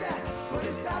 I'll be there,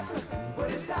 Bodhisattva,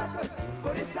 Bodhisattva,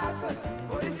 Bodhisattva,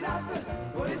 Bodhisattva,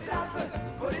 Bodhisattva,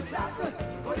 Bodhisattva,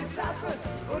 Bodhisattva,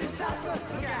 Bodhisattva.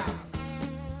 Look out!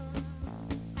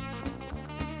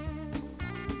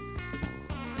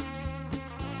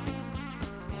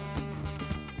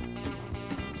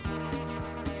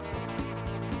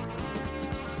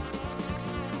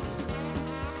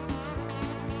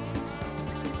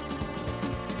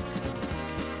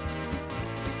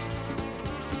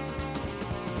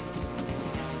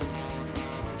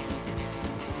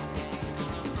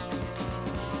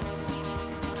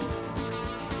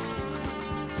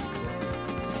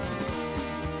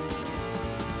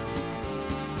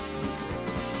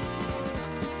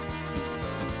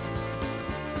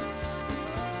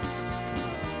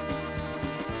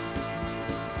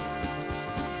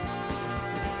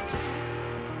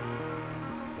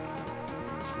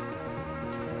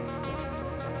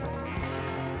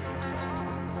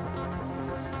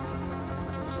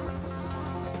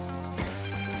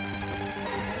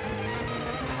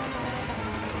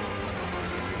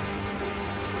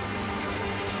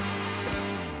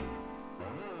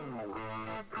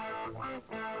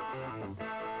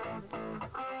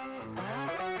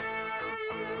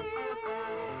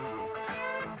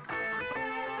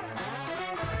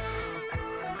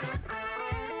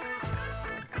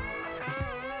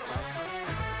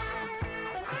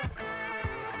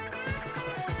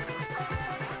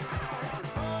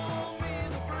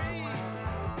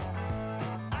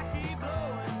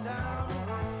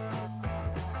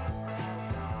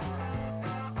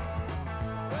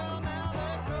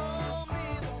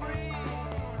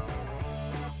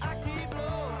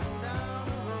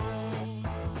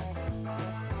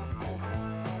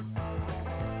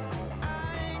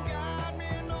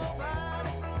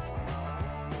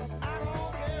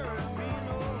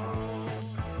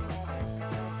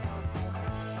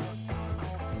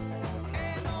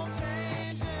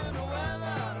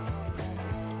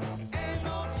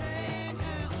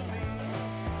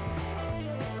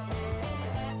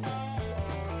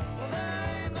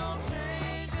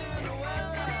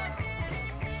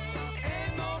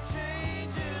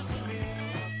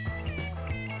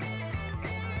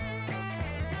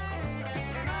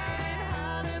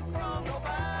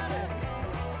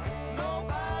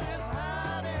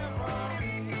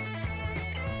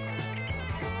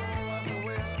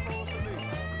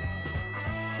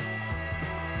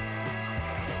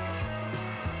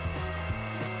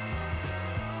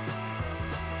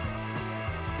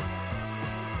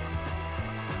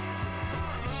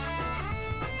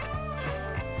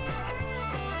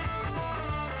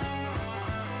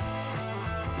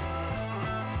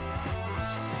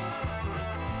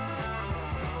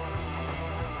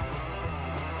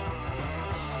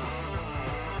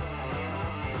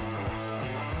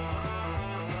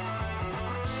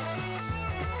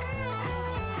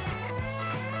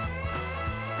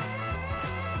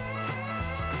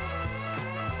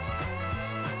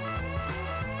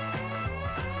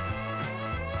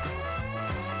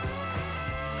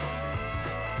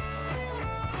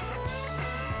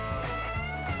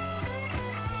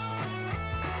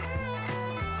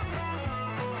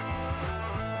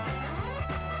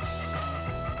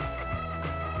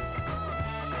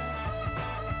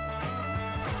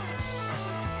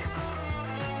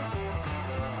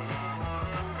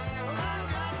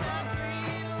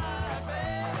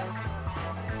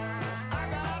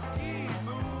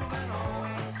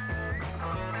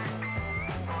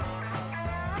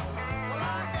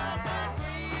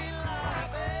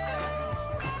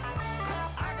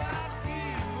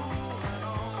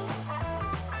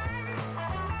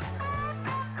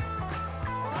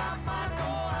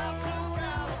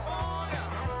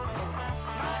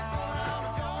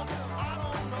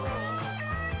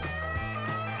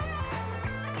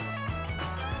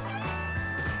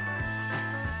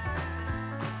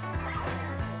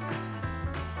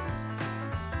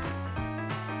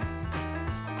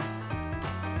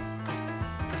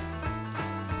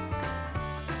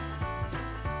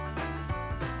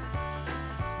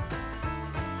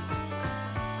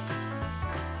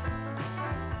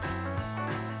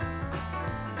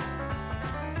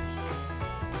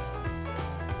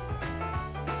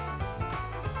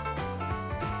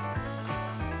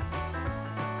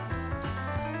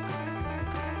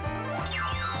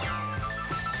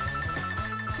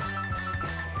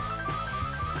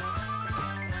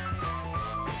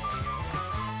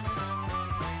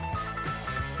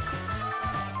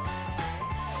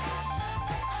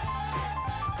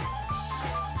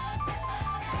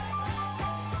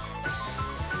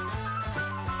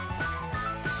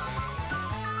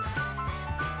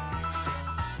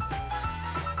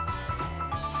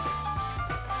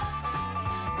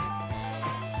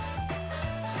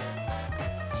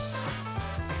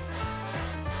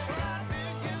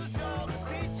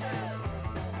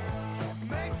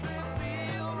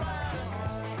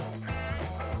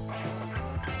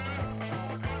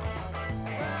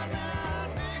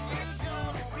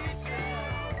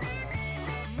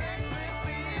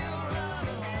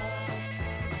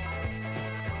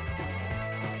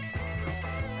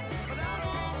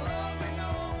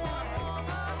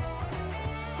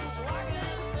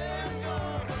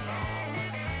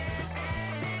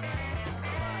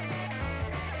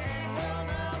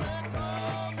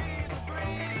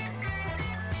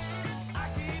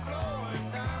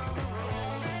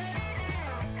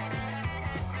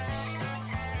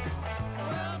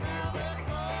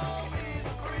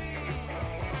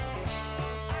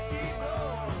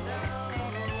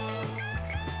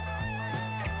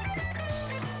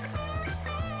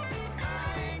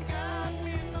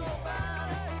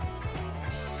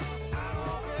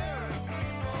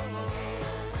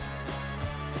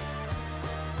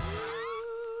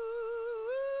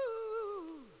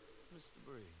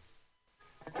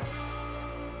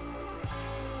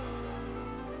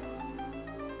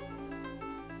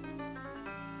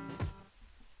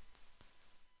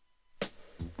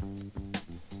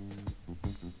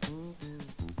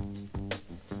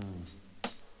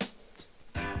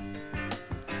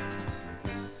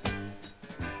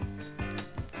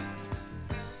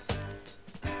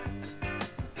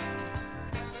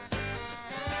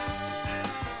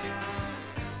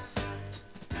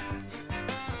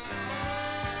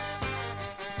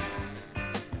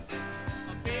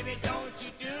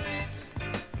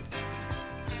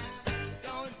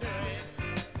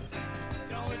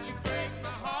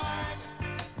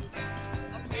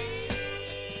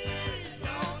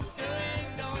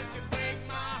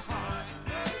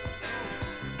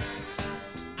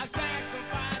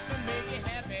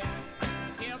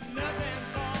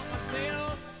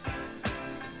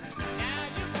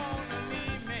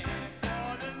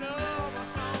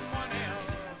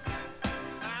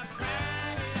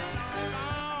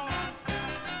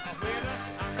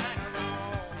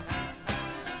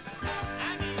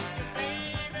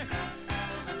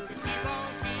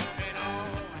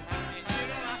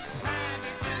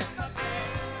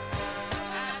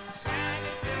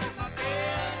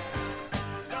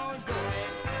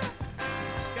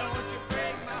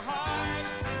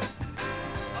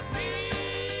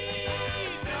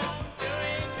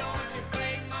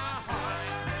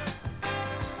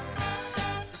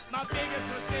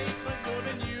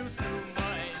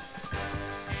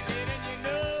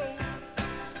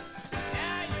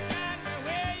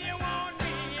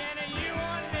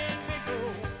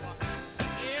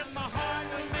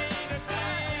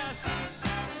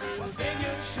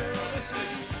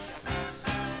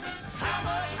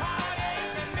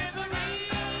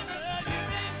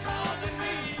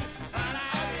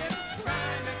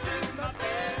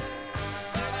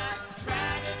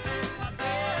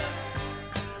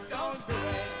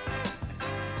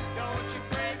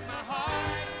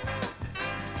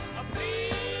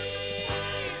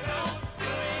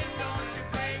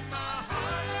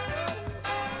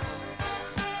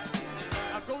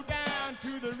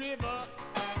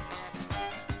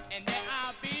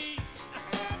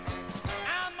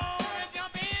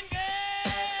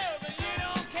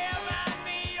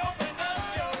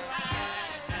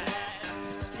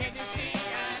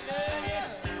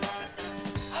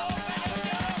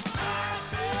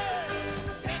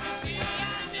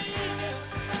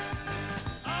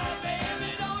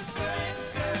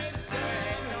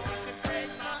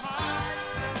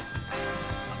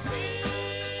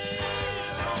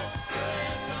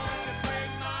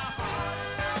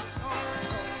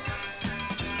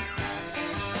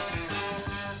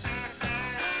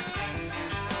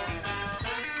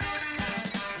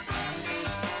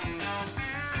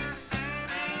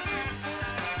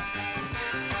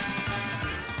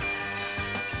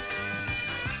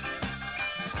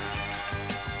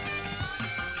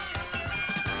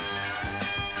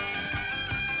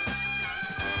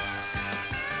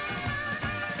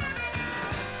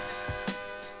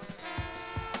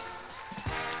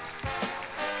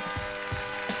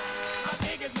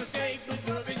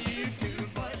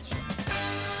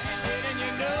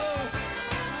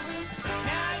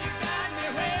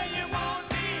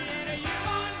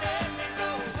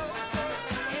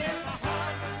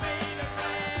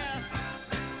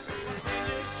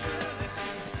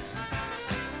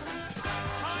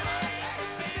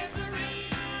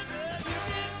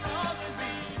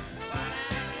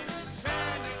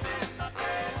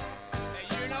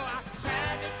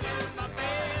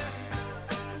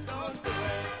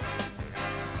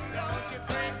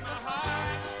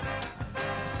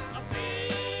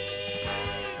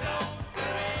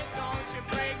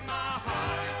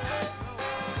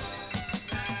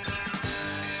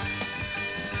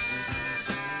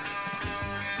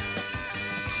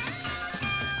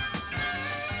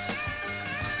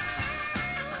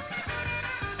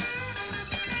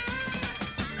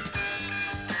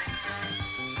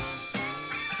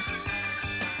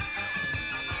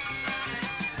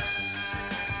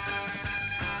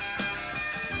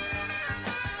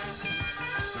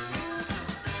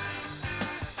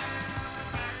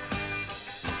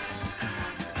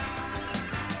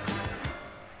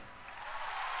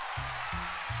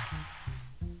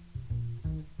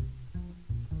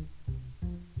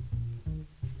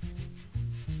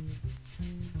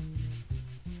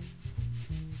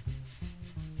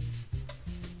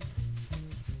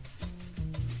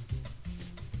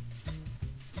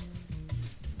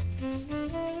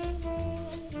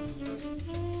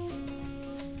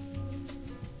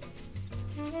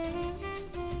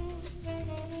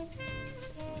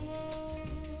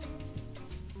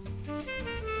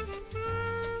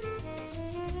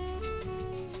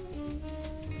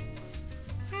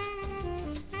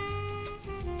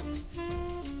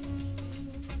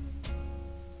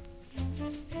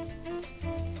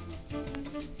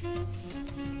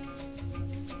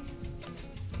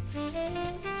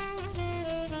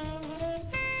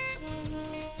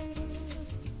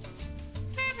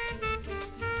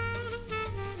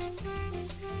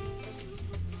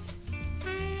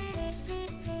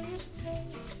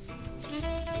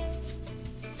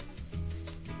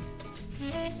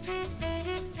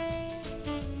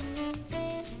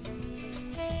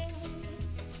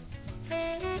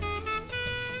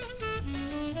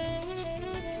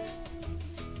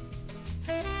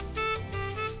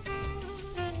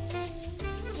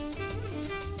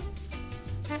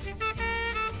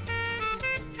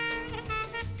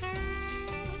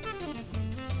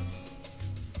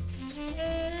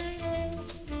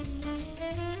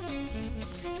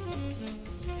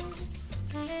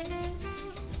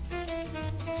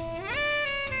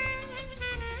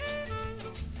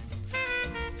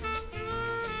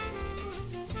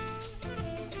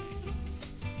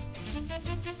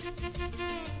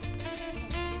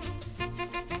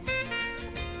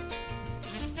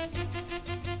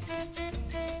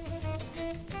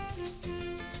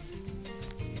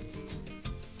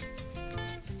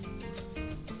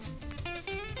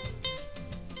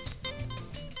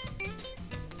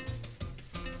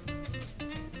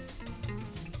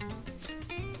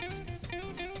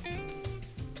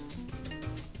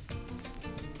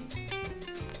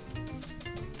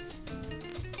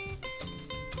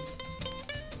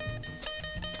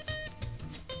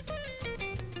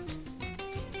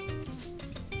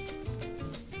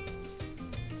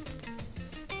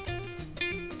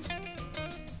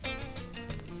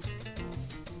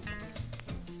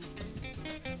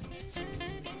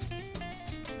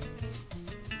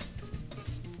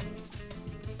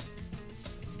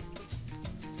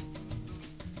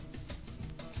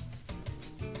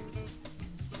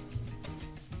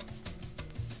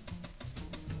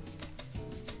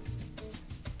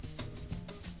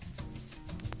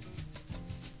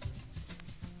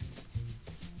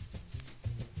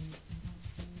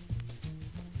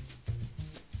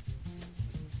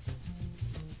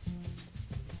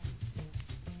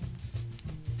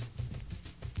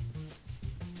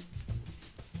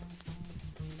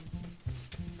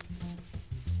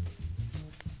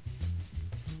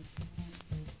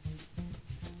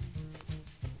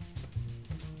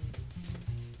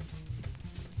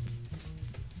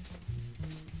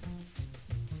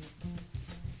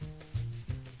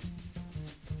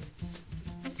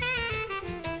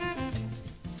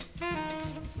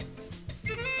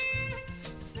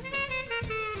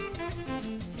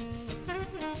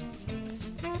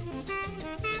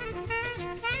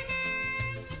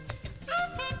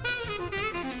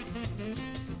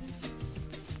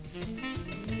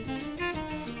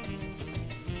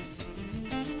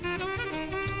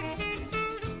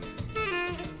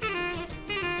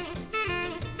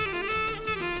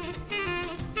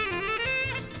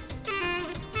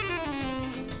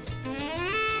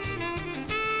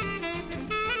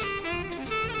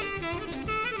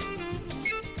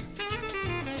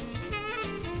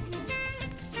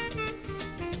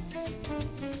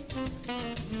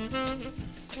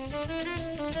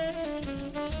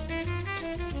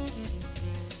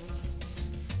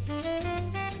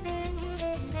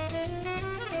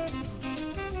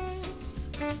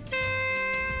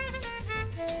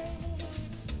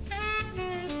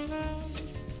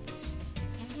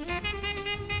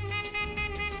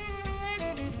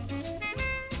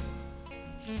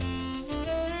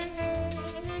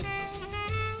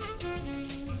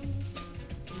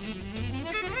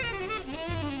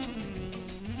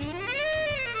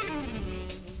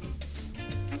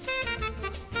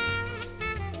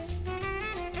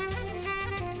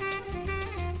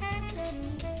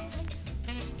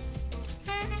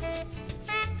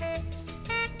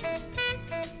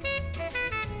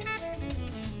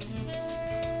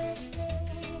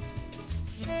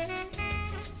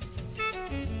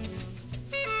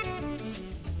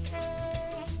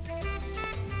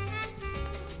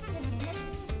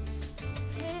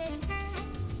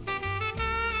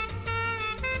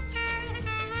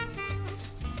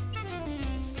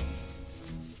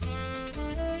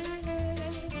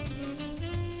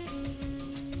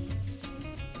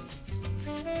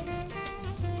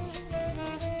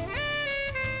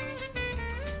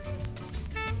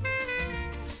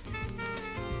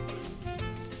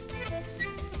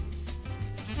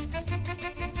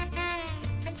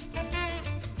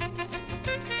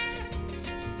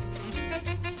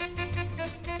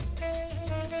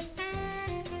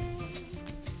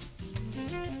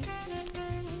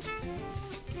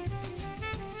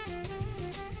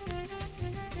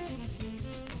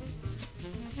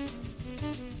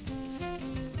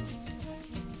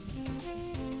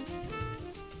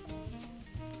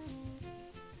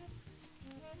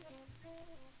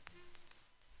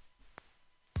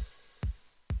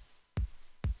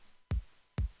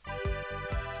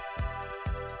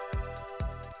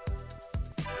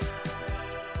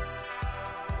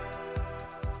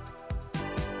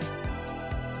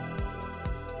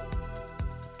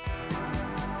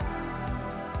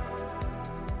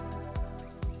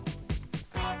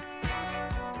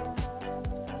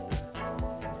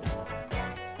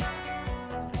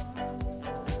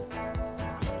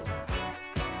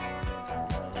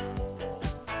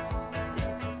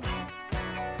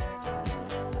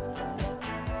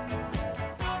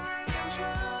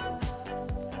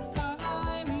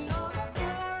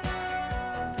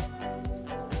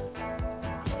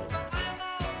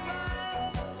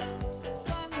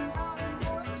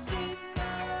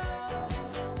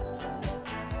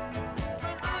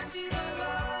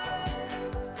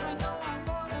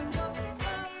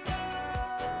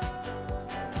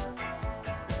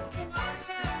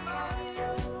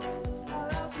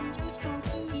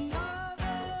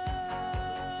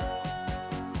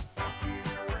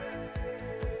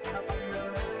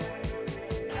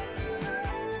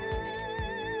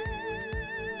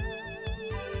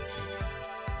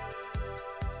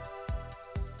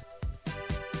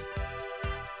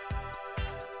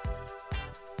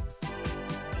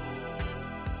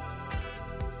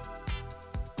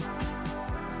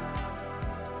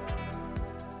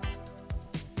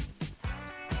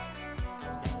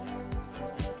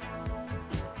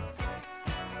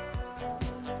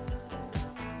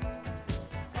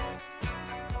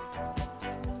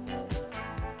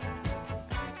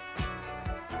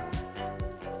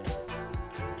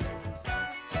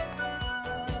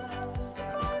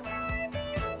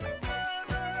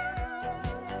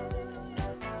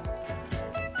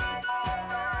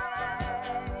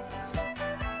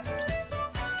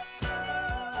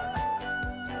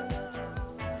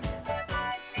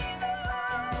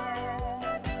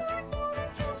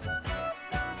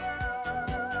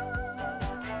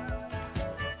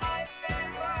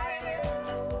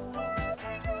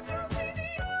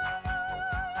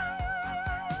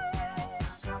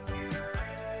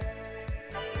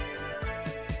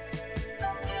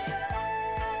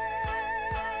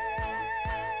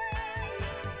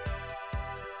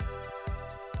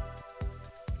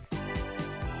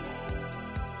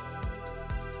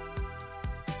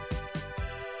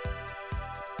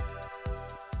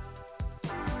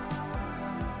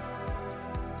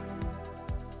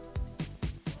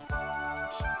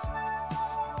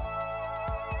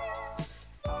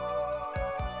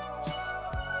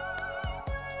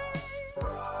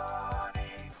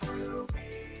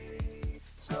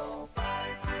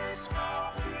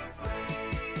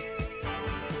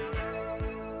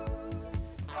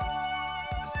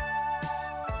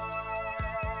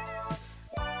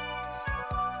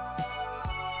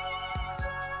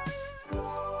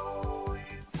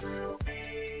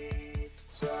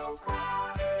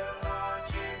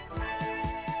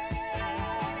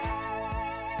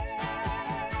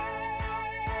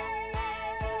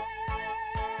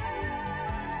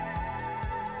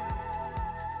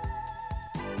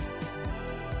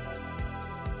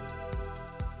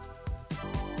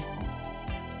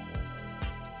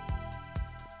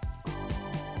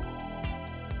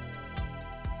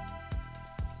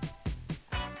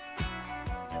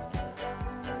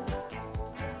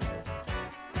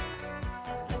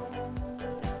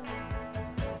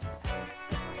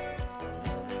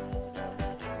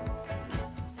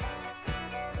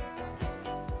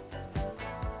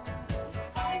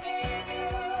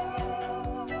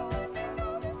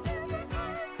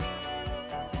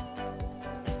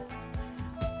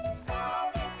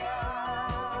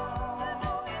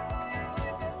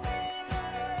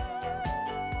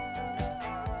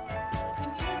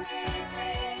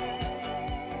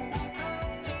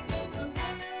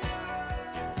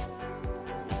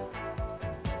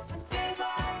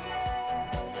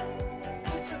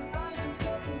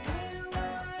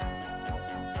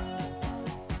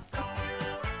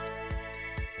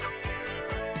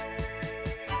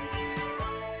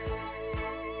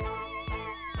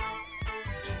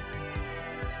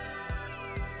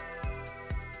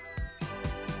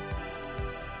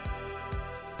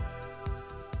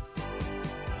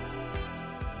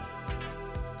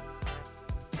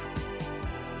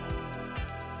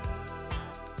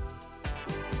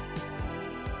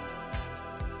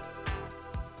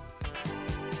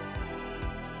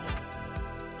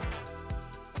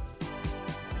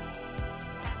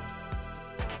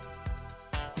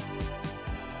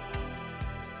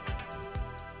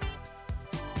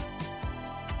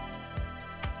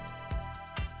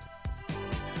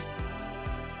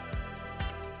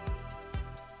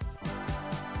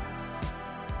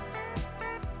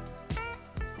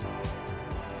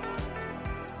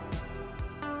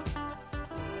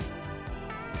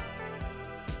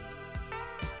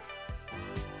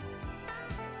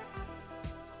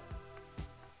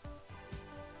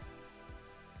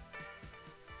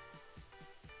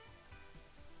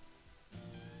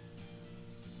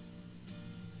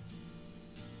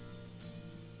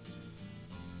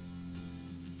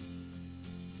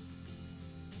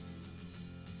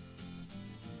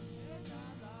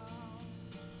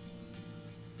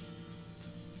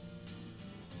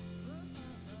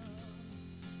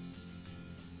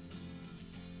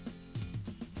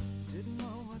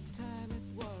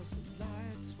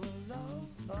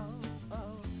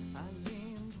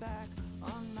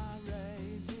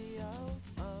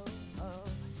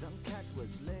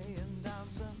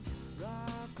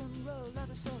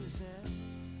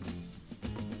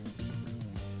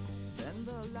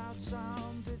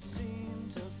 sound did seem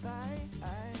to fade.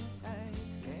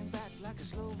 Came back like a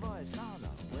slow voice on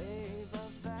a wave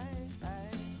of fate.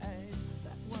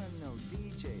 That weren't no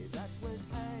DJ, that was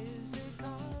hazy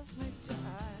cosmic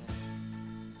jive.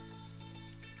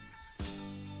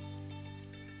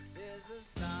 There's a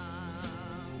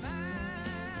starman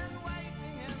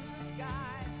waiting in the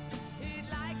sky. He'd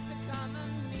like to come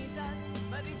and meet us,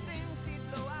 but he thinks he'd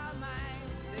blow our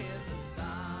minds. There's a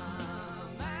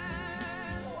starman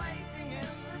waiting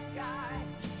in the sky.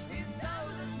 He's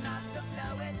told us not to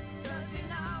blow it, 'cause he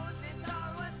knows it's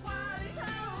all worthwhile. He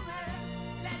told me,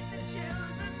 let the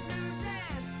children lose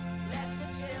it, let the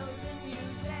children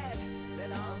use it, let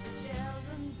all the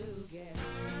children boogie.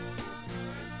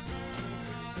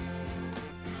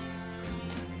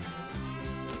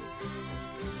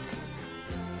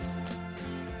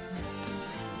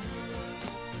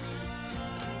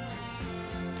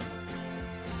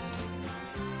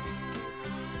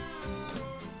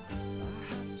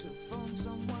 To phone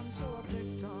someone, so I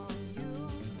picked on you.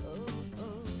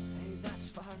 Hey, that's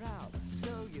far out,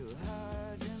 so you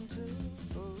heard him too.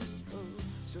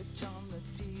 Switch on the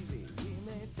TV, we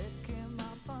may pick him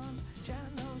up on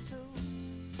channel 2.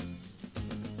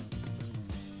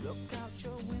 Look out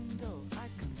your window, I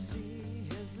can see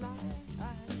his light.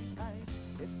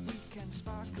 If we can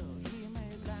sparkle, he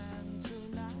may land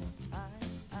tonight.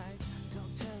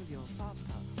 Don't tell your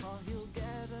papa, or he'll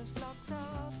get us locked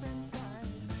up in fight.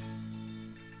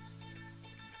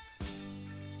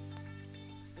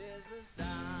 There's a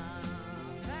starman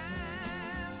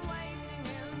waiting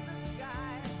in the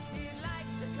sky. He'd like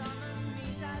to come and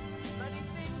meet us, but he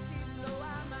thinks he'd blow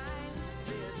our minds.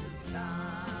 There's a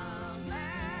starman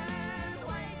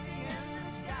waiting in the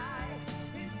sky.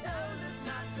 He's told us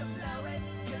not to blow it,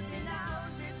 'cause he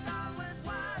knows it's all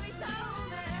worthwhile. He told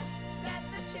me, let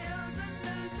the children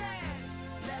lose it,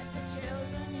 let the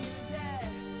children use it,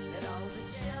 let all the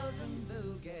children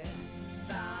boogie.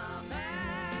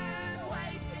 Starman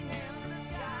waiting in the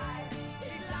sky.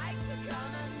 He'd like to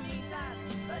come and meet us,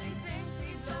 but he thinks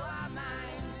he'd blow our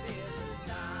minds. There's a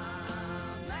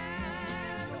starman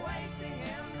waiting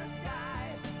in the sky.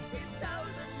 He's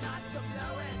told us not to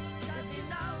blow it, 'cause he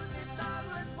knows it's all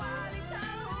worthwhile. He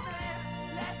told me,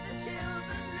 let the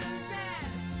children lose it,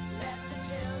 let the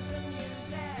children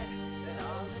use it, let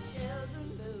all the children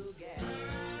boogie.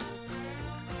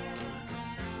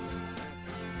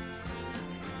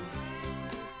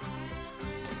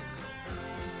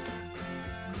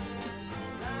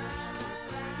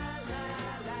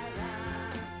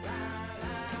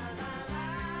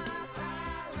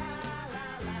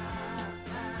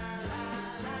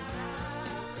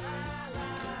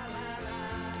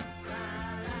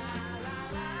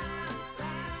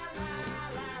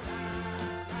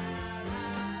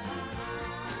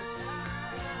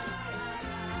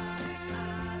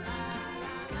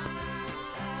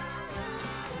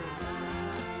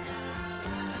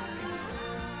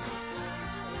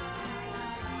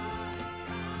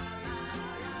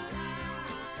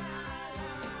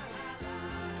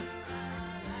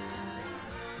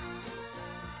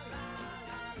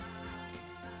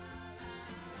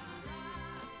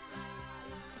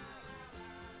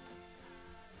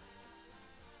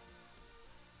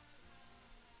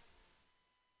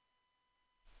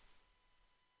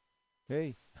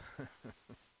 Hey.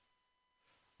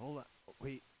 Hold on.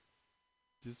 Wait.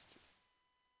 Just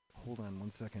hold on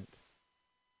 1 second.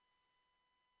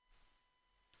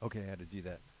 Okay, I had to do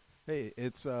that. Hey,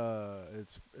 it's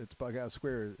Bughouse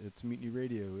Square. It's Mutiny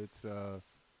Radio. It's kind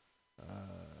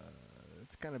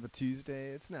of a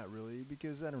Tuesday. It's not really,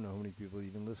 because I don't know how many people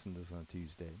even listen to this on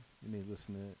Tuesday. You may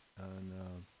listen to it on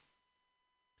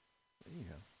I don't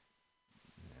know.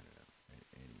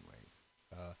 Anyway,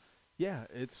 yeah,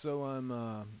 it's so I'm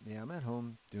at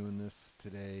home doing this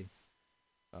today.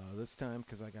 This time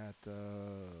because I got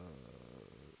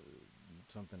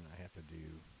something I have to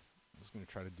do. I was going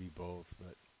to try to do both,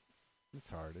 but it's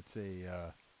hard. It's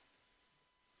a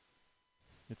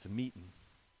meeting.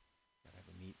 Gotta have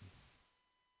a meeting.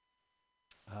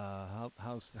 How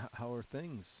are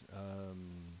things?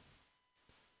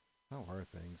 How are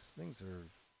things? Things are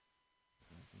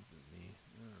me.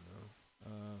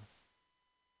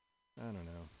 I don't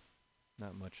know.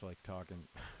 Not much like talking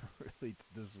really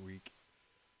this week.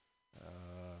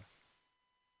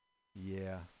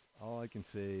 Yeah, all I can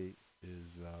say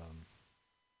is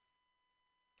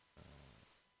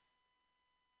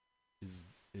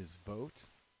vote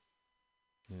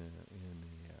in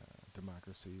a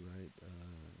democracy, right?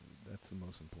 That's the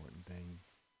most important thing.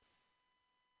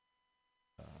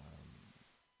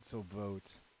 So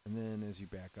vote, and then as you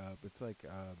back up, it's like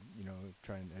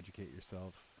try and educate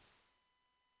yourself.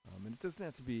 And it doesn't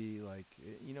have to be like,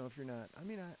 if you're not.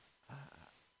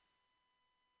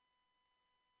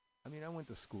 I went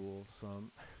to school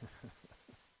some.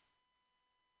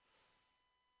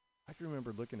 I can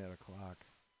remember looking at a clock,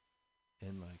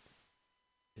 and like,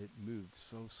 it moved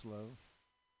so slow,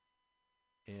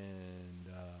 and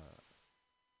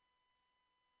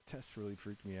tests really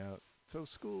freaked me out. So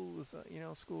school was,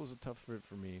 school was a tough fit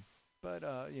for me, but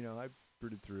I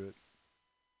brooded through it.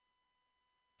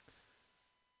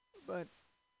 But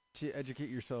to educate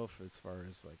yourself as far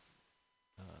as like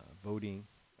voting,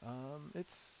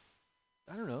 it's,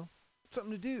 I don't know,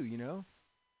 something to do.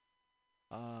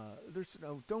 There's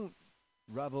don't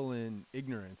revel in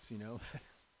ignorance.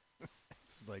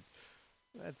 It's like,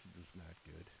 that's just not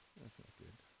good. That's not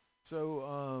good.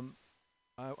 So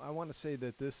I want to say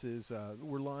that this is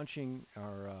we're launching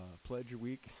our Pledge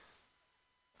Week.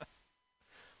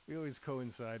 We always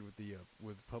coincide with the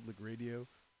with public radio.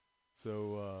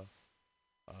 So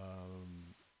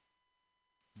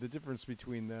the difference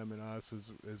between them and us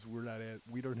is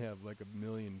we don't have like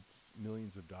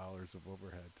millions of dollars of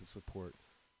overhead to support.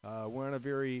 We're on a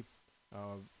very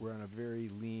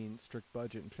lean, strict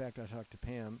budget. In fact, I talked to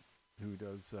Pam, who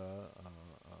does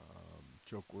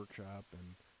joke workshop,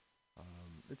 and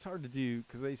it's hard to do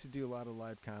because they used to do a lot of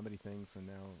live comedy things, and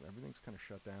now everything's kind of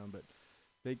shut down. But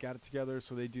they got it together,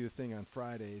 so they do a thing on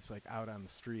Fridays, like out on the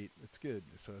street. It's good.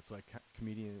 So it's like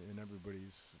comedian, and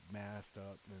everybody's masked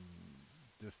up and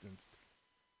distanced,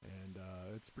 and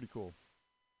it's pretty cool.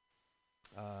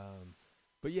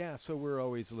 But yeah, so we're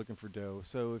always looking for dough.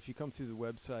 So if you come through the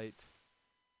website,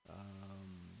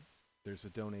 there's a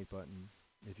donate button.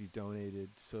 If you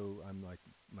donated, so I'm like,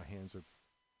 my hands are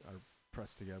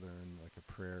pressed together in like a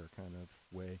prayer kind of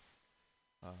way.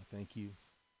 Thank you.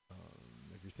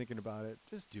 If you're thinking about it,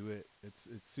 just do it. It's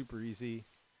super easy,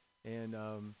 and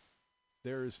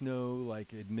there is no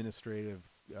like administrative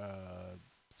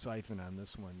siphon on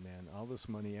this one, man. All this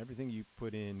money, everything you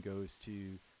put in goes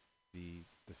to the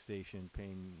station,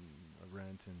 paying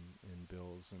rent and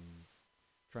bills, and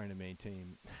trying to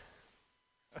maintain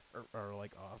our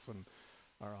awesome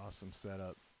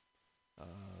setup.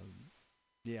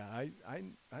 Yeah,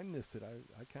 I miss it.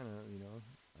 I kind of,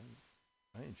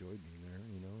 I enjoyed being there,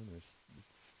 and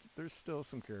there's still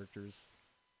some characters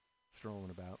strolling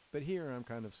about. But here I'm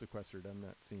kind of sequestered. I'm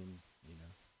not seeing,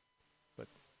 but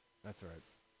that's all right.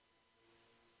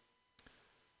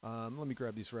 Let me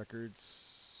grab these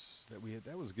records that we had.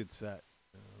 That was a good set.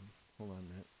 Hold on a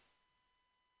minute.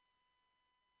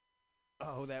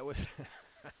 Oh, that was...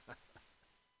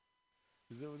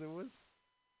 Is that what that was?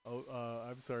 Oh,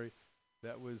 I'm sorry.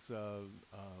 That was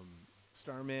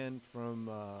Starman from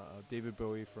David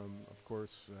Bowie from, of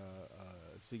course,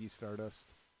 Ziggy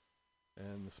Stardust,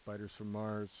 and the Spiders from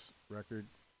Mars record.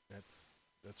 That's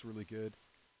really good.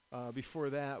 Before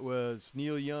that was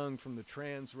Neil Young from the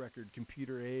Trans record,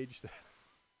 Computer Age.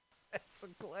 That's a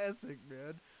classic,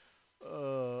 man.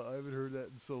 I haven't heard that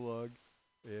in so long.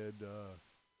 And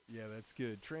yeah, that's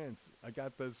good. Trans. I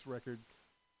got this record.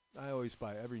 I always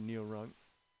buy every Neil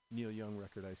Young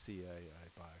record I see. I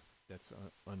buy. That's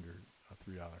under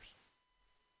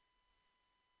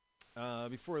 $3.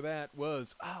 Before that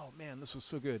was, oh man, this was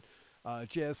so good.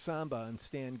 Jazz Samba and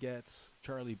Stan Getz,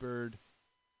 Charlie Bird.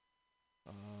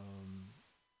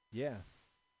 Yeah,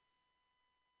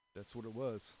 that's what it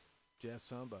was. Jazz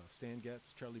Samba, Stan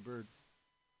Getz, Charlie Bird.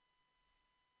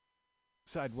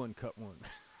 Side one, cut one.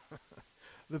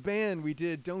 The band we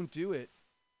did, Don't Do It.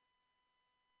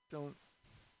 Don't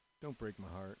break my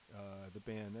heart. The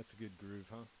band, that's a good groove,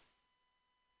 huh?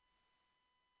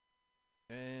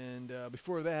 And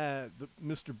before that,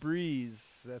 Mr.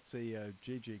 Breeze. That's a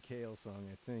J.J. Cale song,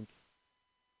 I think,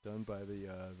 done by the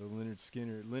Leonard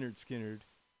Skinner.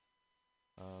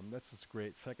 That's just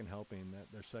great. Second Helping,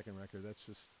 their second record. That's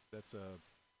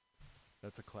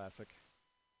a classic.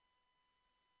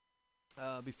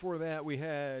 Before that, we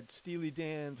had Steely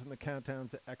Dan from the Countdown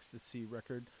to Ecstasy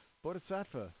record,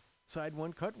 Bodhisattva, side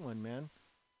one, cut one, man.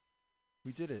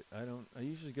 We did it. I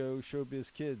usually go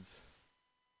Showbiz Kids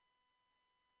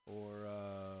or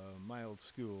My Old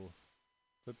School,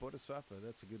 but Bodhisattva,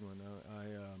 that's a good one.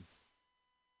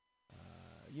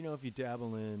 If you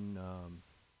dabble in,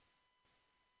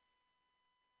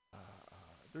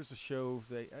 there's a show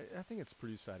I think it's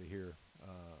produced out of here.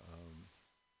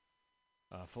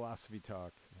 Philosophy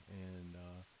Talk, and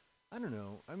I don't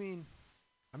know. I mean,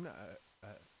 I'm not.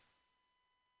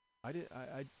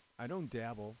 I don't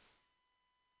dabble,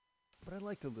 but I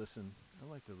like to listen. I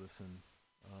want to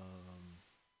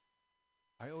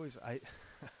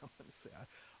say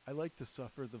I like to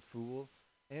suffer the fool,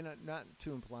 and not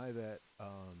to imply that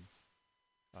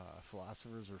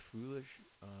philosophers are foolish.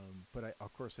 But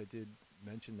of course, I did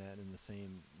mention that in the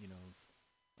same,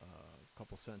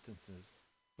 couple sentences.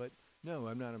 But no,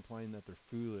 I'm not implying that they're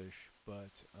foolish.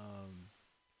 But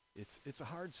it's a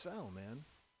hard sell, man.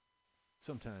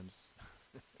 Sometimes,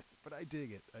 but I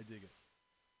dig it. I dig it.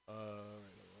 All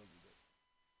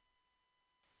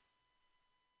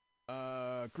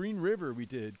right, Green River, we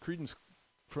did Credence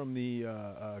from the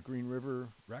Green River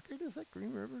record. Is that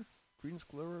Green River? Credence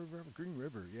Clearwater River? Green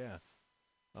River, yeah.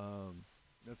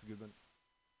 That's a good one.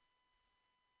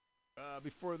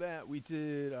 Before that, we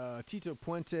did Tito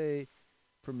Puente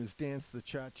from his Dance the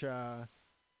Cha-Cha.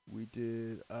 We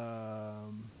did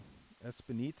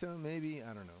Espinita, maybe?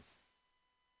 I don't know.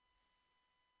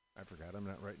 I forgot. I'm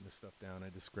not writing this stuff down. I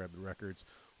just grabbed the records.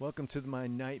 Welcome to My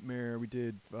Nightmare. We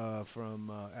did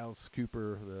from Alice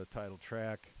Cooper, the title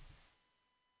track.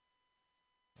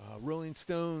 Rolling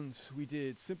Stones, we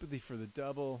did Sympathy for the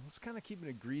Devil. It's kind of keeping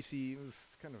it greasy. It was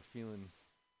kind of feeling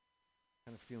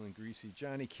greasy.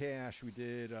 Johnny Cash, we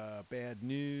did Bad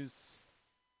News.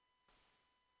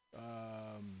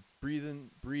 Breathe.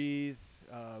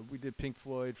 We did Pink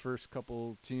Floyd, first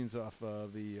couple tunes off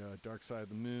of the Dark Side of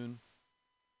the Moon.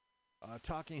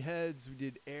 Talking Heads, we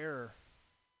did Air.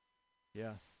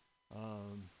 Yeah.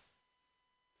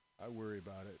 I worry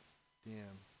about it.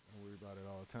 Damn, I worry about it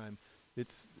all the time.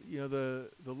 It's, the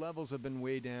levels have been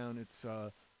way down.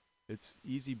 It's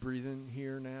easy breathing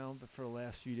here now for the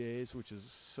last few days, which is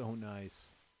so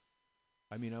nice.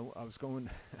 I mean, I was going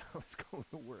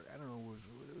to work. I don't know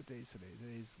what day is today.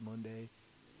 Today's Monday.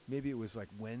 Maybe it was like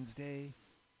Wednesday.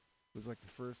 It was like the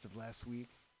first of last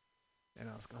week. And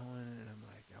I was going, and I'm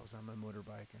like, I was on my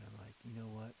motorbike, and I'm like, you know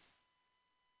what?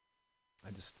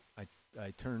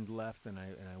 I turned left, and I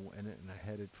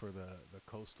headed for the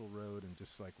coastal road, and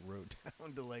just like rode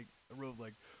down to I rode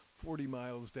like 40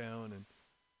 miles down, and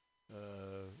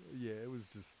it was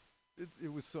just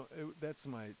that's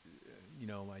my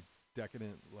my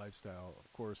decadent lifestyle.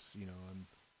 Of course,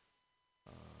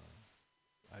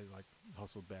 I like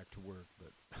hustled back to work,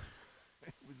 but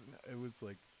it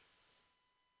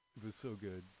was so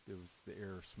good. The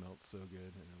air smelled so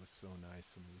good, and it was so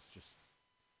nice, and it was just,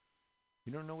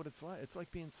 you don't know what it's like. It's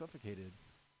like being suffocated.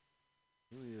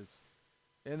 It really is.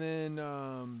 And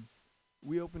then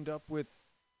we opened up with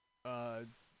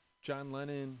John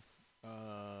Lennon,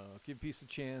 Give Peace a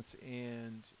Chance,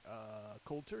 and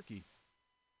Cold Turkey.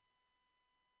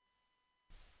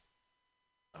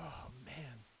 Oh,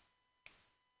 man.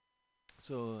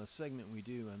 So a segment we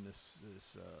do on this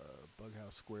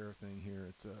Bughouse Square thing here,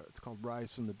 it's called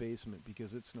Rise from the Basement,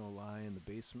 because it's no lie, in the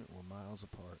basement we're miles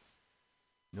apart.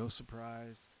 No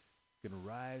surprise, gonna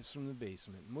rise from the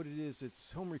basement. And what it is,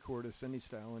 it's home recorded, it's any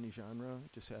style, any genre.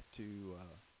 Just have to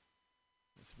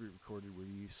it's be recorded where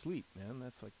you sleep, man.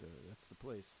 That's the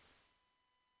place.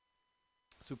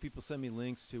 So people send me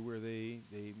links to where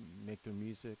they make their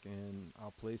music, and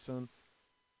I'll play some.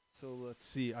 So let's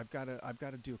see. I've got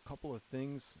to do a couple of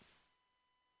things.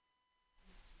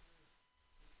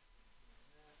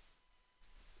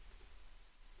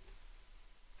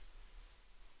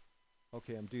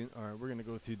 Okay, I'm doing. All right, we're gonna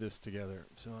go through this together.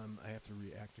 So I have to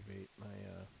reactivate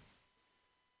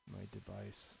my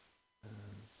device.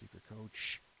 Secret code.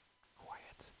 Shh.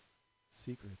 Quiet.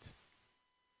 Secret.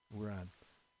 We're on.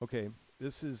 Okay,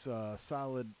 this is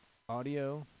Solid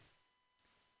Audio.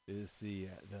 Is the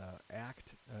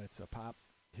act. It's a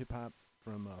hip hop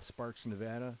from Sparks,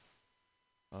 Nevada.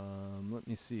 Let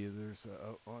me see. There's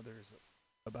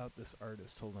about this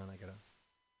artist. Hold on, I gotta.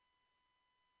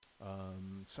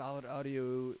 Solid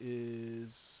Audio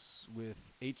is with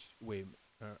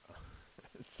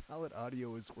Solid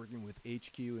Audio is working with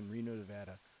HQ in Reno,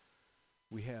 Nevada.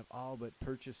 We have all but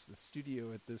purchased the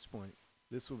studio at this point.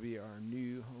 This will be our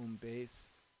new home base,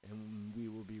 and we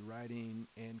will be writing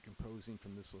and composing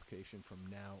from this location from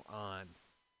now on.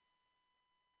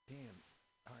 Damn.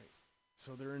 All right.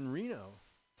 So they're in Reno.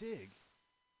 Dig.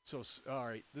 So, all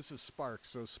right, this is Sparks.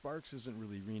 So Sparks isn't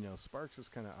really Reno. Sparks is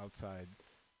kind of outside.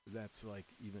 That's like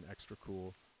even extra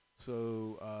cool.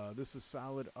 So this is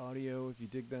Solid Audio. If you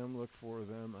dig them, look for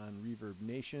them on Reverb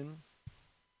Nation.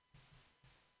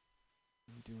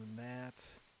 I'm doing that.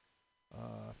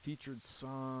 Featured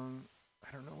song.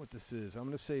 I don't know what this is. I'm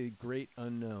going to say Great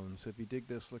Unknown. So if you dig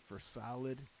this, look for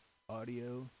Solid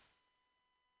Audio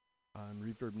on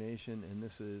Reverb Nation. And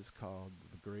this is called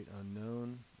The Great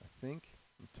Unknown, I think.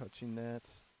 I'm touching that.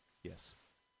 Yes.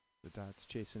 The dot's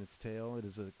chasing its tail. It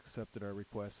has accepted our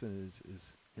request, and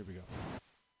is here we go.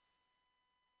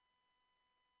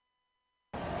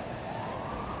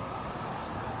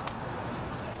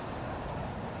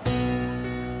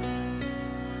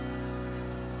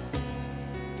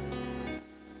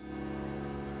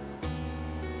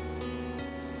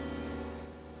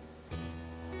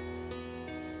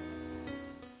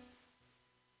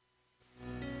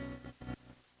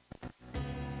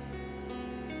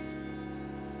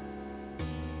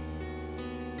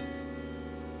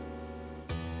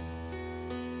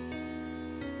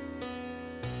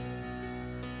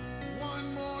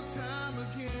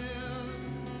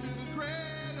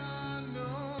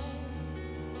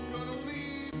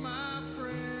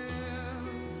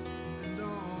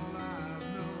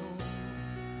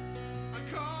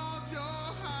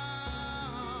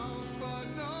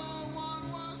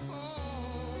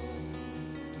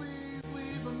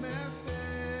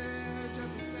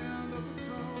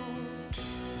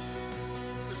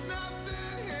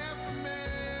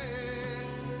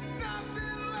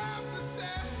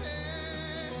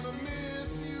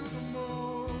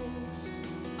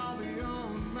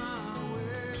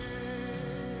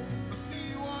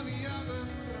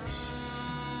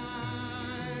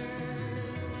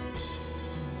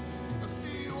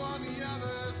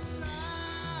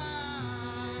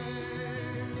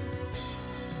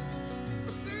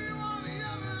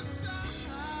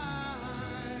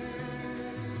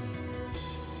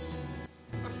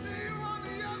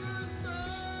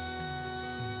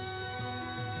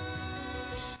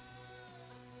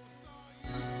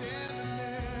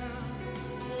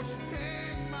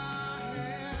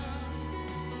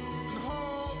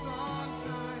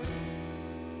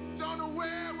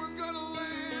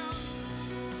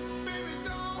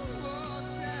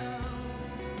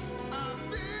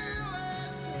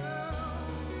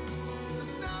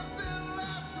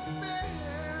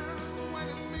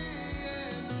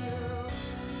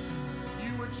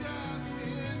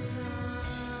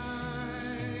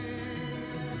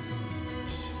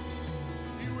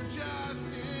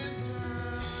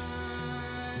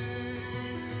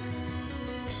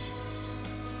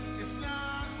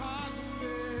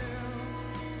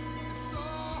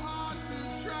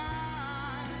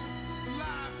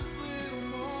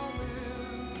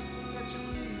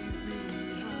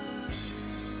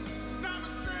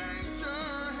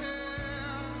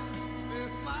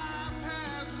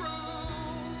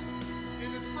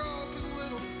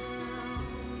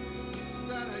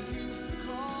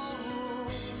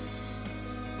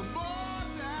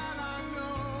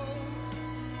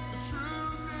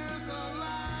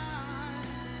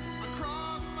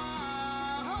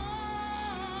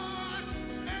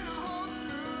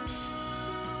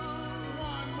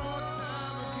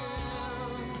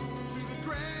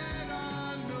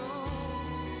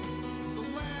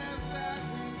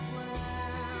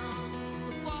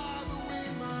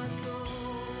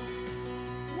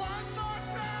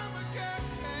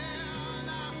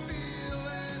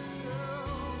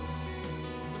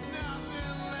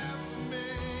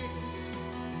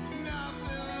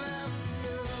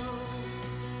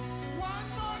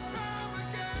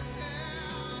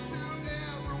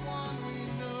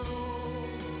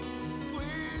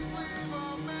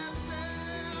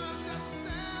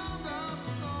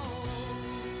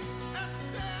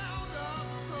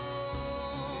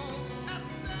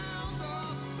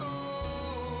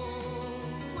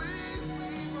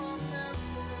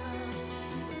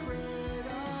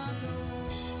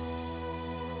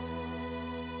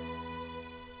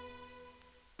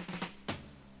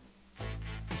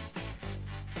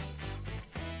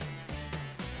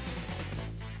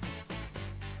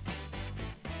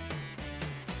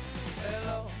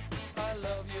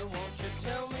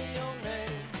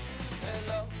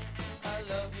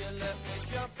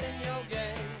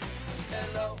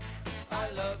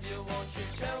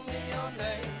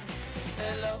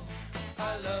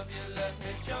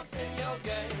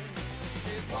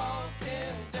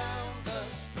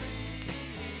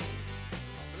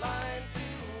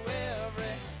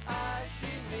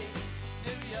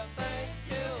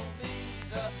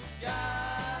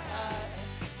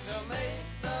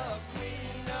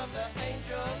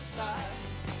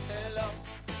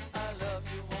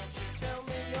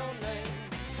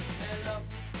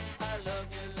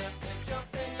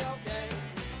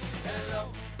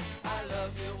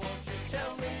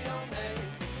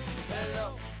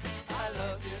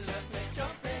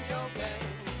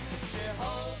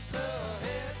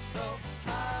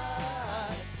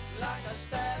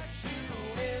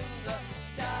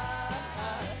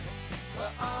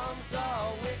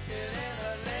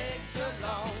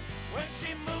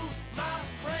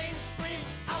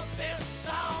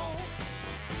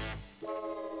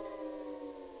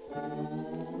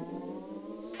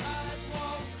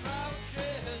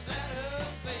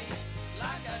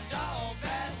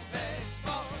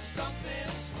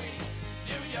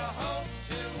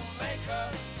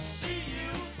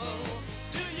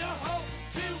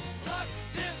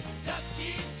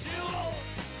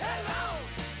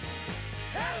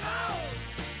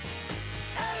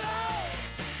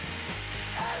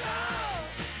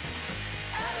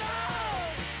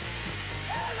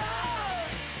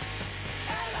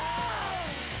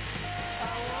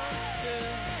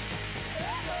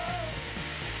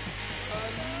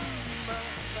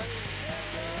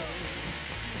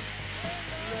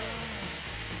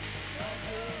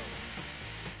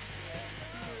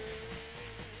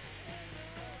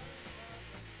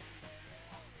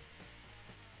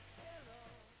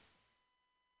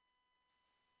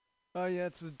 Oh, yeah,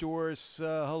 it's the Doors.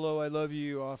 Hello, I Love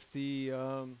You off the...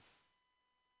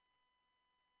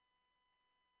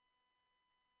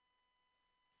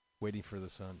 Waiting for the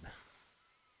Sun.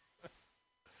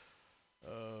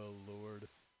 Oh, Lord.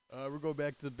 We'll go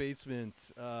back to the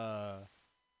basement.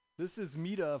 This is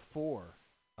Meta 4.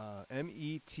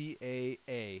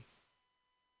 M-E-T-A-A.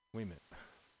 Wait a minute.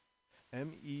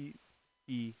 M-E-E-T-A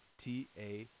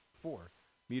 4.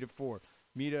 Meta 4.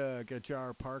 Meta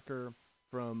Gajar Parker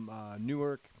from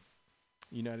Newark,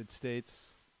 United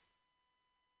States.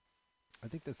 I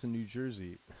think that's in New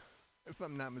Jersey, if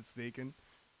I'm not mistaken.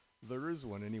 There is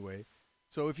one anyway.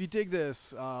 So if you dig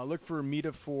this, look for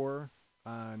Meta 4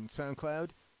 on SoundCloud.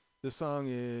 This song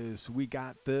is We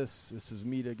Got This. This is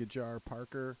Meta Gajar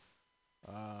Parker.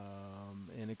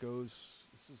 And it goes,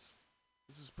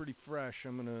 this is pretty fresh.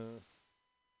 I'm going to,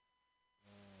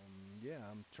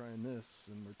 I'm trying this,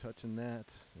 and we're touching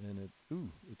that, and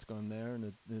it's gone there,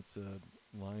 and it's a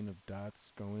line of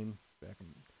dots going back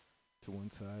to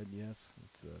one side. Yes,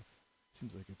 it's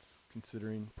seems like it's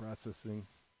considering, processing,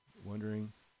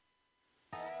 wondering.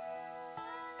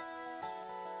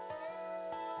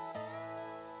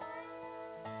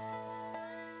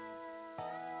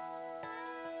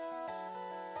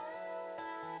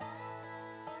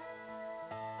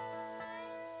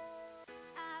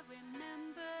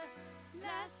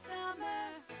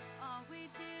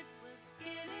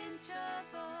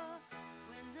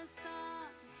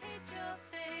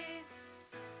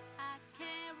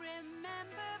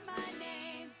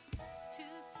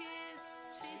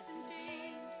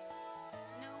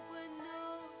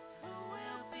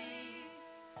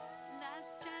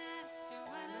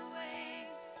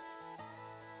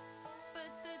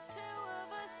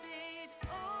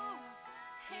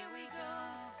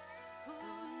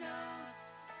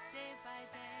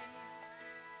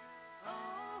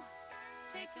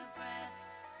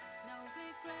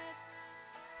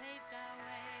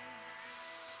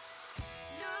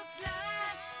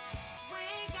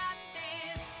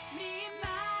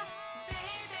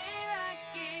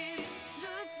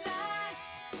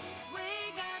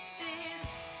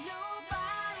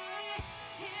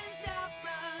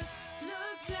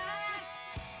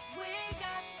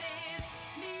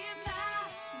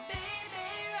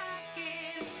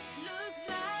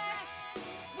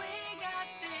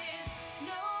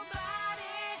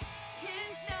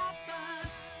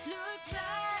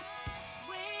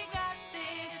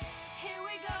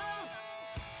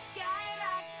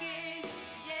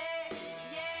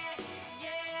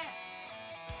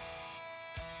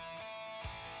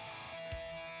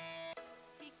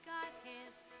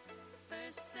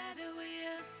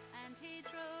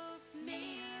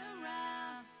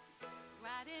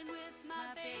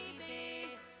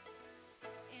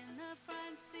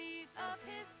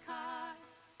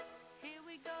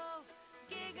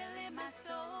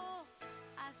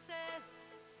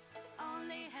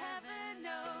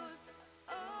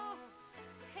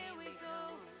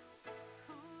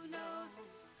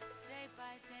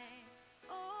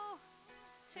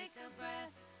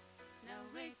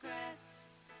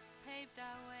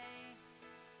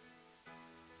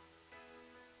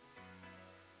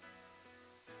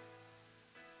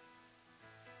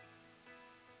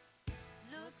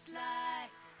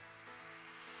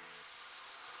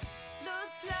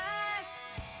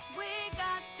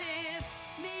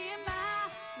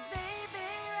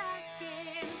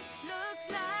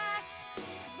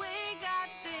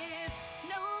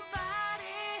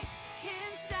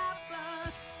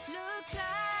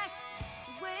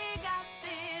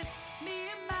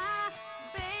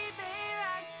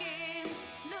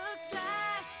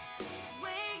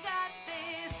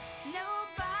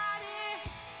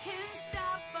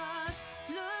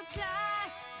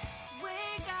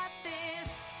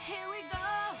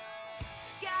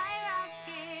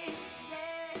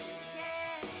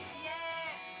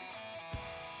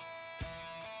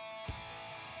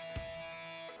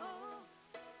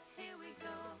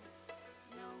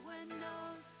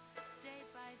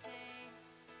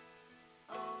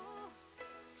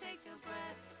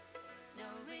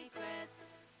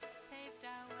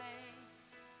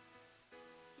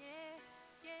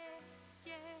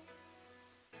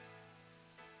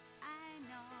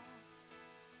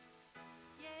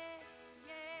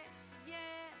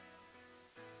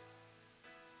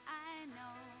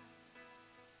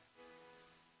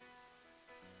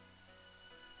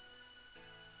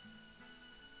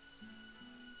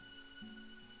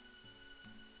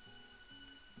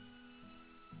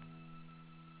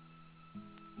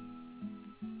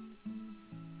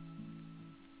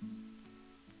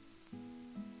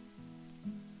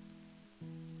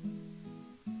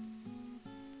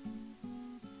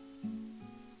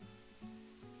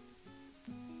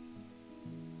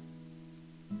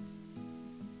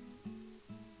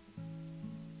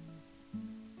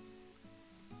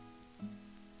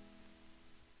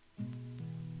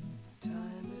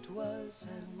 us,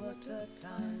 and what a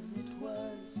time it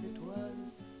was,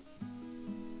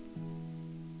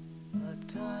 a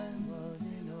time of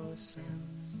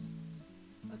innocence,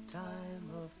 a time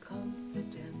of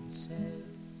confidences.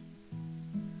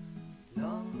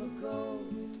 Long ago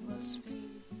it must be,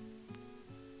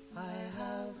 I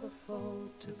have a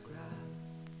photograph.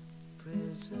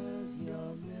 Preserve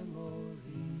your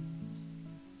memories,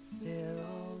 they're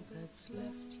all that's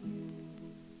left you.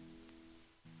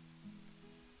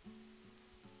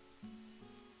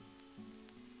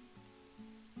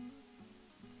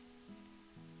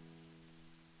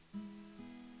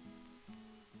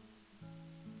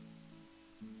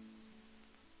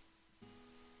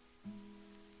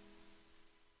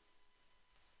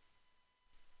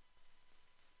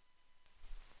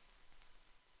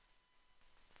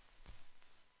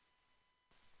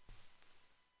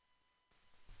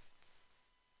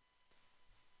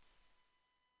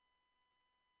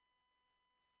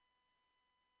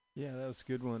 Yeah, that was a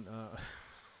good one. I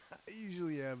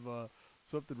usually have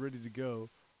something ready to go,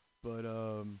 but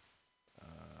I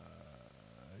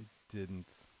didn't.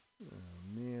 Oh,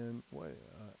 man, what?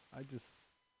 I just,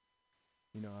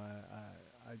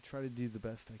 I try to do the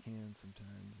best I can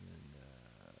sometimes, and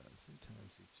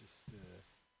sometimes it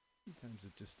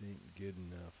just ain't good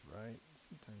enough, right?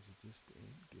 Sometimes it just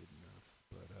ain't good enough,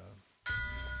 but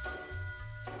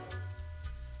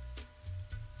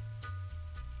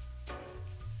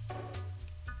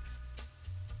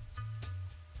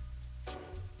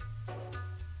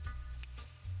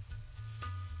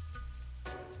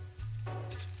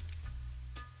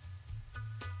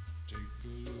Take a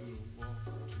little walk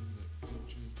to the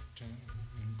edge of town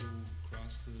and go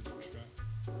across the track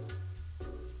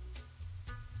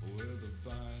where the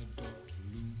viaduct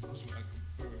looms like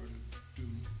a bird of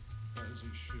doom as a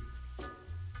ship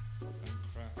and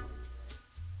crack,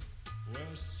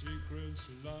 where secrets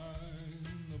lie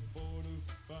in the border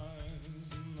fires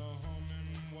and the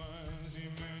humming wires.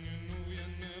 Yeah, man, you know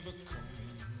you're never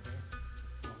coming back.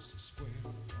 Past the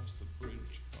square, past the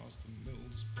bridge, past the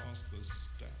mills, past the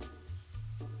stack.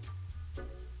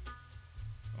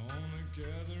 On a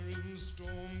gathering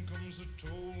storm comes a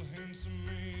tall, handsome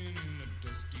man in a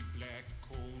dusty black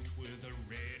coat with a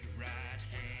red right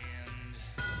hand.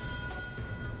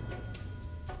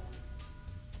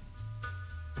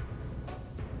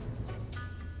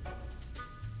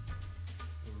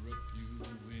 Wrap you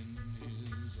in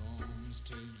his arms,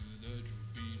 tell you that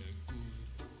you've been a good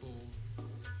boy.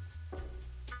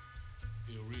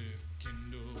 He'll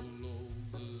rekindle all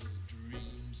the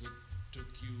dreams that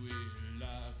took you a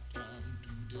lifetime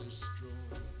to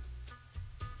destroy.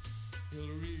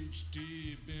 He'll reach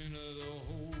deep into the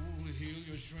hole, heal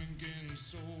your shrinking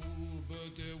soul,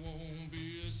 but there won't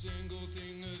be a single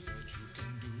thing that you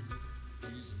can do.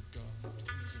 He's a god,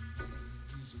 he's a man,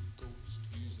 he's a ghost,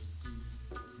 he's a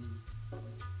guru.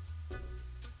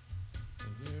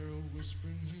 They're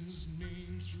whispering his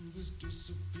name through this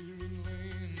disappearing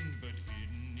land, but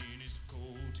hidden in his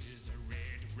coat is a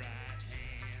red right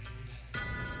hand.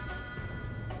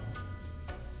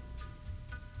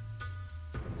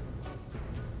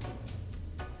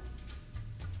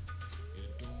 You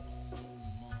don't know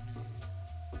money,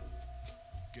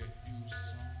 get you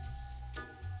some.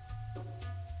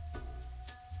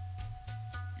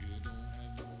 You don't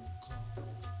have no car,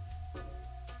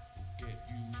 get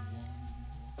you one.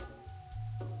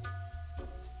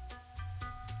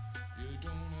 You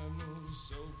don't have no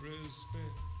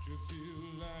self-respect, you feel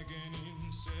like an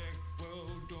insect. Well,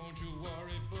 don't you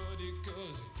worry, buddy,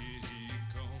 'cause here he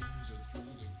comes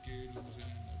through the ghettos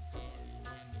and the barrio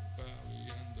and the valley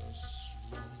and the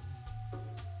slum.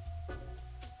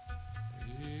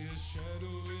 His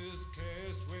shadow is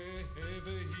cast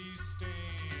wherever he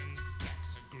stands,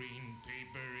 stacks of green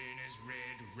paper in his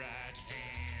red right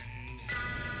hand.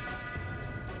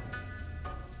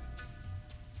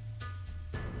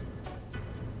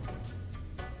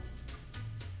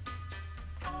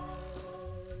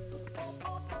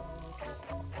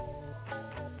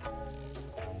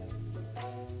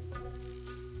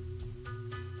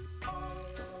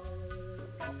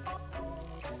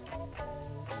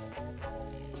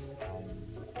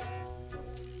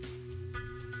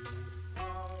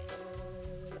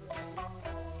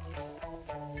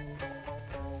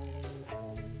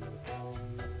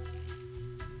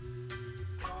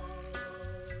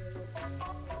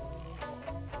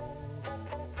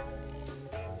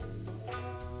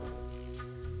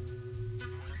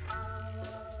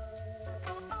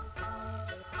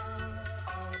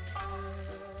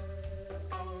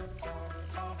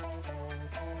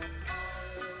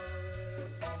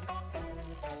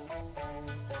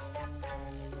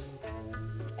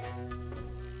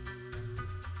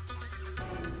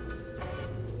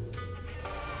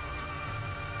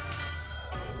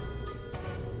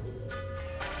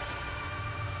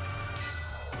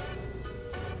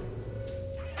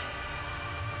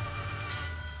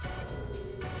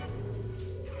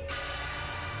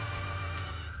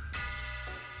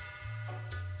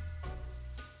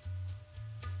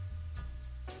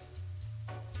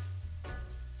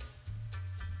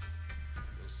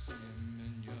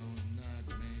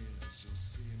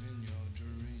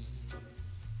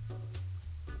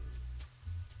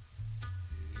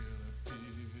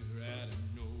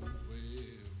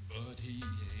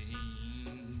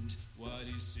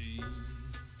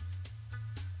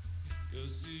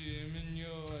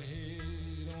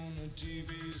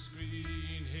 TV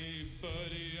screen. Hey,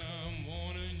 buddy, I'm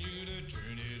warning you to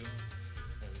turn it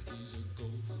on. He's a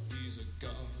ghost, he's a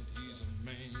god, he's a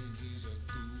man, he's a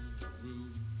guru.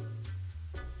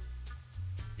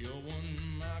 You're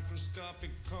one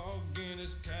microscopic cog in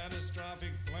his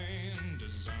catastrophic plan,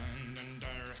 designed and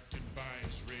directed by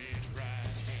his red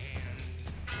right hand.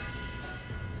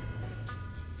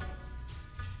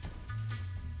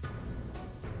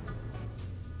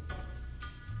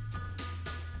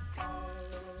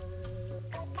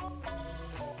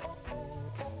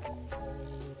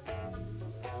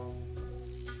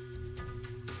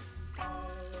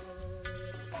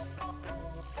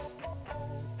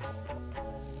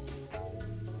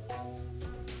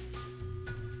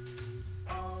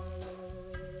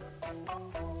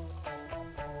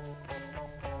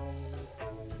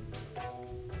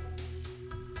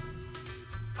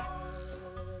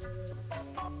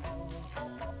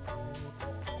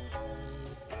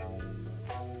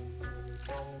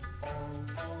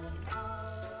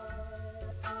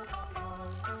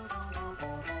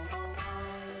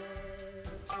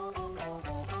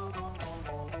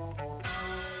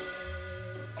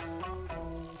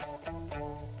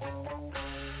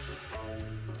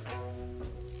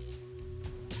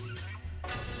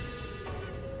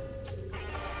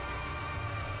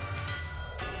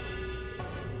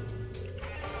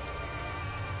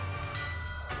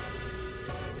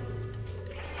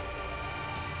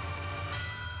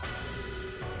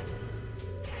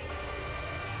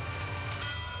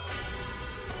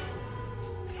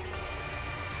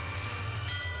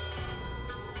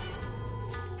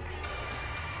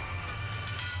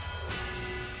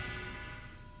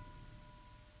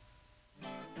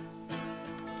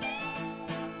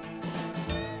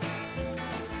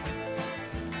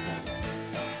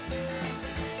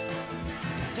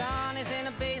 In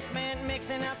the basement,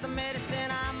 mixing up the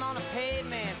medicine. I'm on the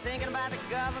pavement, thinking about the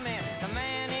government. The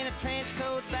man in a trench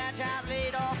coat, badge out,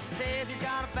 laid off, says he's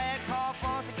got a bad cough,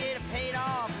 wants to get it paid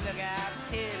off. Look out,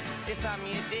 kid, it's something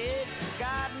you did.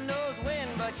 God knows when,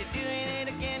 but you're doing it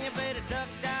again. You better duck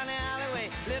down the alleyway,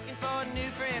 looking for a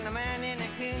new friend. The man in a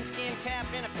coonskin cap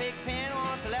and a pig pen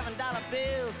wants $11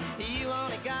 bills. You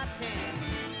only got 10.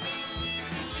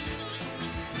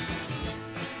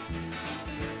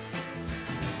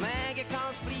 Maggie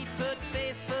comes fleet-foot,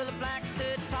 face full of black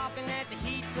soot, talking at the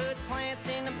heat, put plants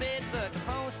in the bed, but the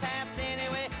phone's tapped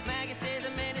anyway. Maggie says the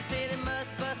men say they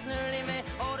must bust an early man.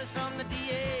 Orders from the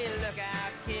DA. Look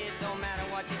out, kid, don't matter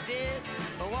what you did.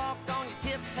 Walk on your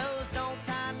tiptoes, don't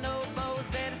tie no bows.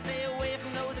 Better stay away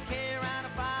from those that carry around a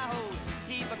fire hose.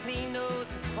 Keep a clean nose,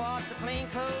 wash your plain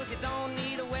clothes. You don't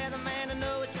need a weatherman to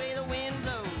know which way the wind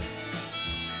blows.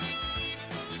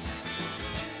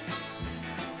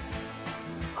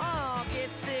 Oh,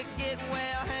 get sick, get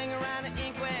well, hang around the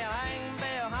inkwell, hang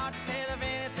bell, hard to tell if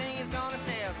anything is gonna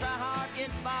sell. Try hard,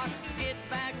 get boxed, get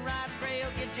back, ride rail,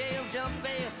 get jail, jump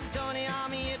bail, join the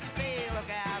army if you fail. Look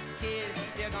out, kid,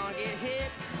 you're gonna get hit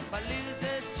by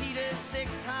losers, cheaters,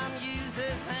 six-time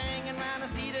users, hanging around the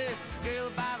theaters.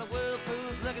 Girl by the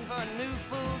whirlpools, looking for a new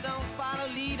fool, don't follow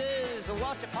leaders, or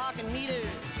watch your parking meters.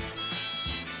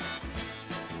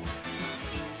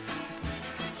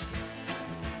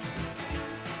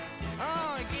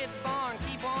 Oh, get born,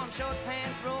 keep warm, short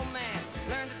pants, romance.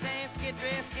 Learn to dance, get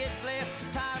dressed, get blessed.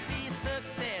 Try to be a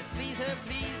success. Please her,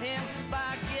 please him.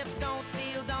 Buy gifts, don't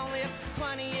steal, don't live.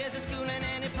 20 years of schooling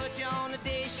and they put you on the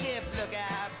day shift. Look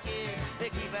out, kid,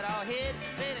 they keep it all hid.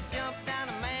 Better jump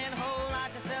down a manhole, light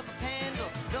yourself a candle.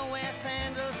 Don't wear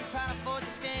sandals and try to forge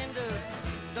the scandals.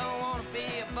 Don't wanna be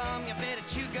a bum, you better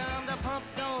chew gum. The pump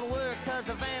don't work cause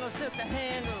the vandals took the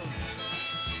handle.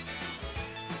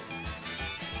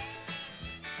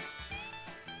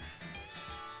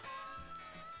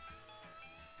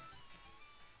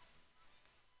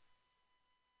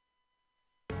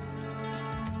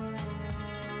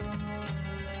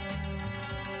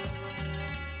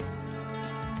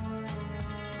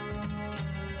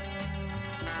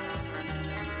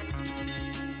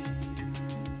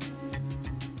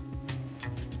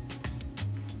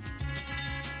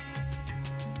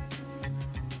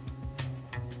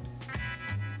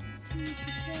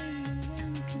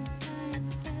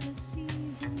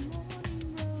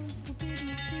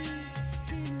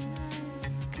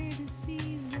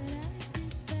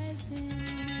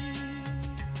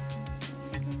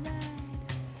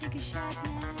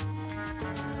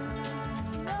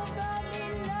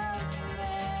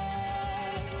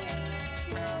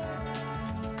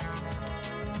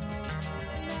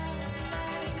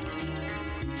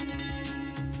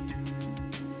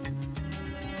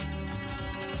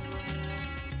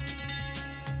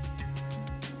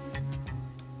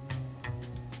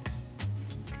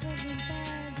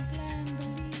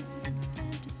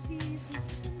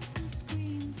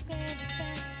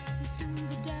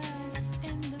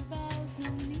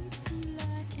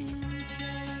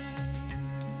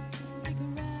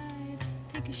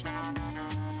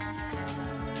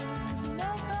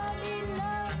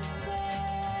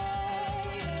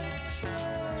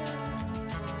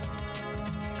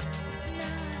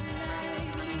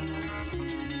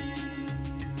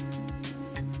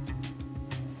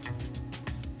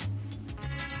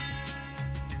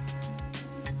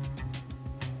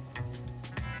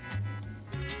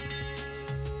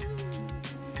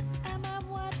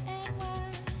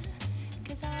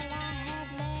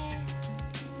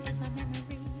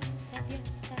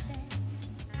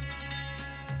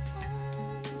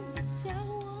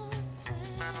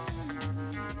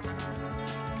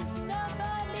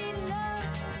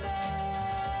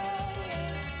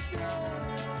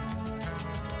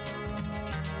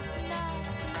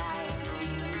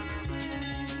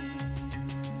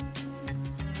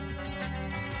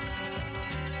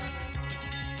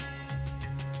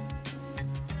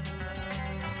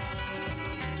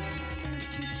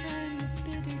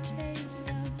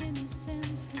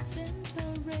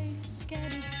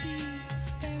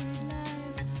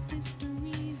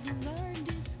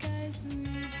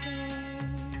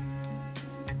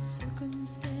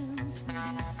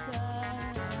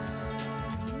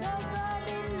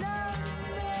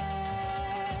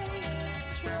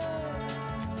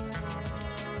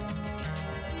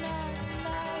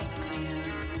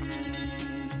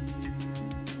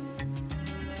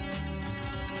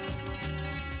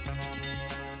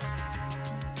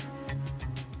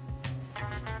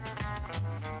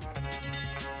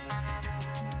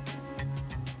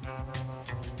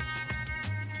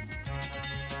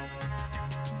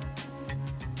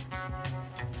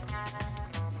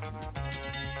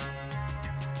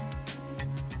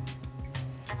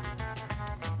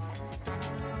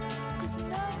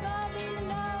 Nobody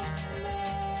loves me.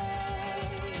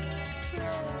 It's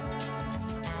true.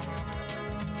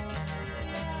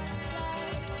 Not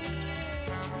like you.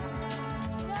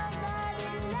 Nobody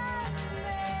loves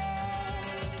me.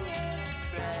 It's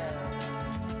true.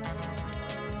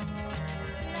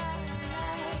 Not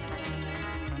like you.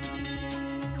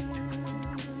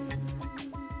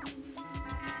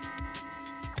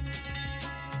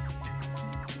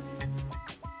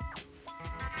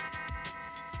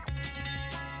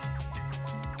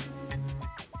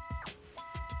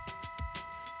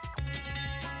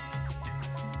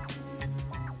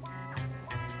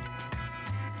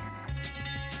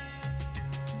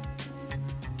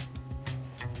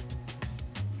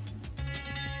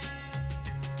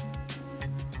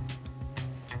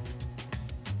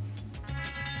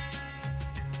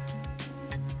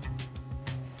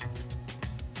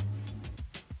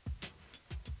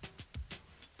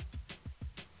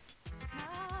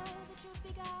 Now that your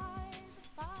big eyes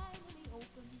are finally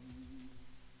open,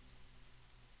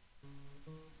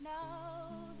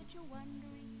 now that you're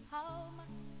wondering how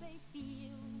must they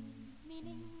feel,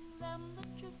 meaning them that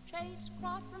you've chased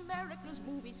across America's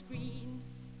movie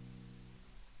screens.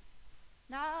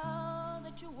 Now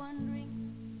that you're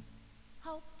wondering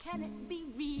how can it be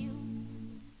real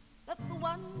that the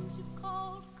ones you've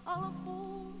called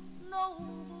colorful,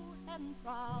 noble, and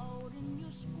proud in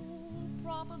your school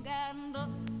propaganda,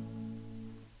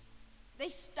 they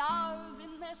starve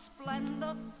in their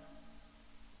splendor.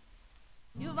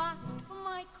 You've asked for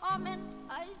my comment,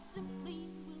 I simply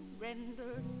will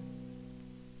render.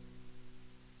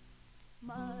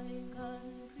 My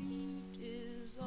country 'tis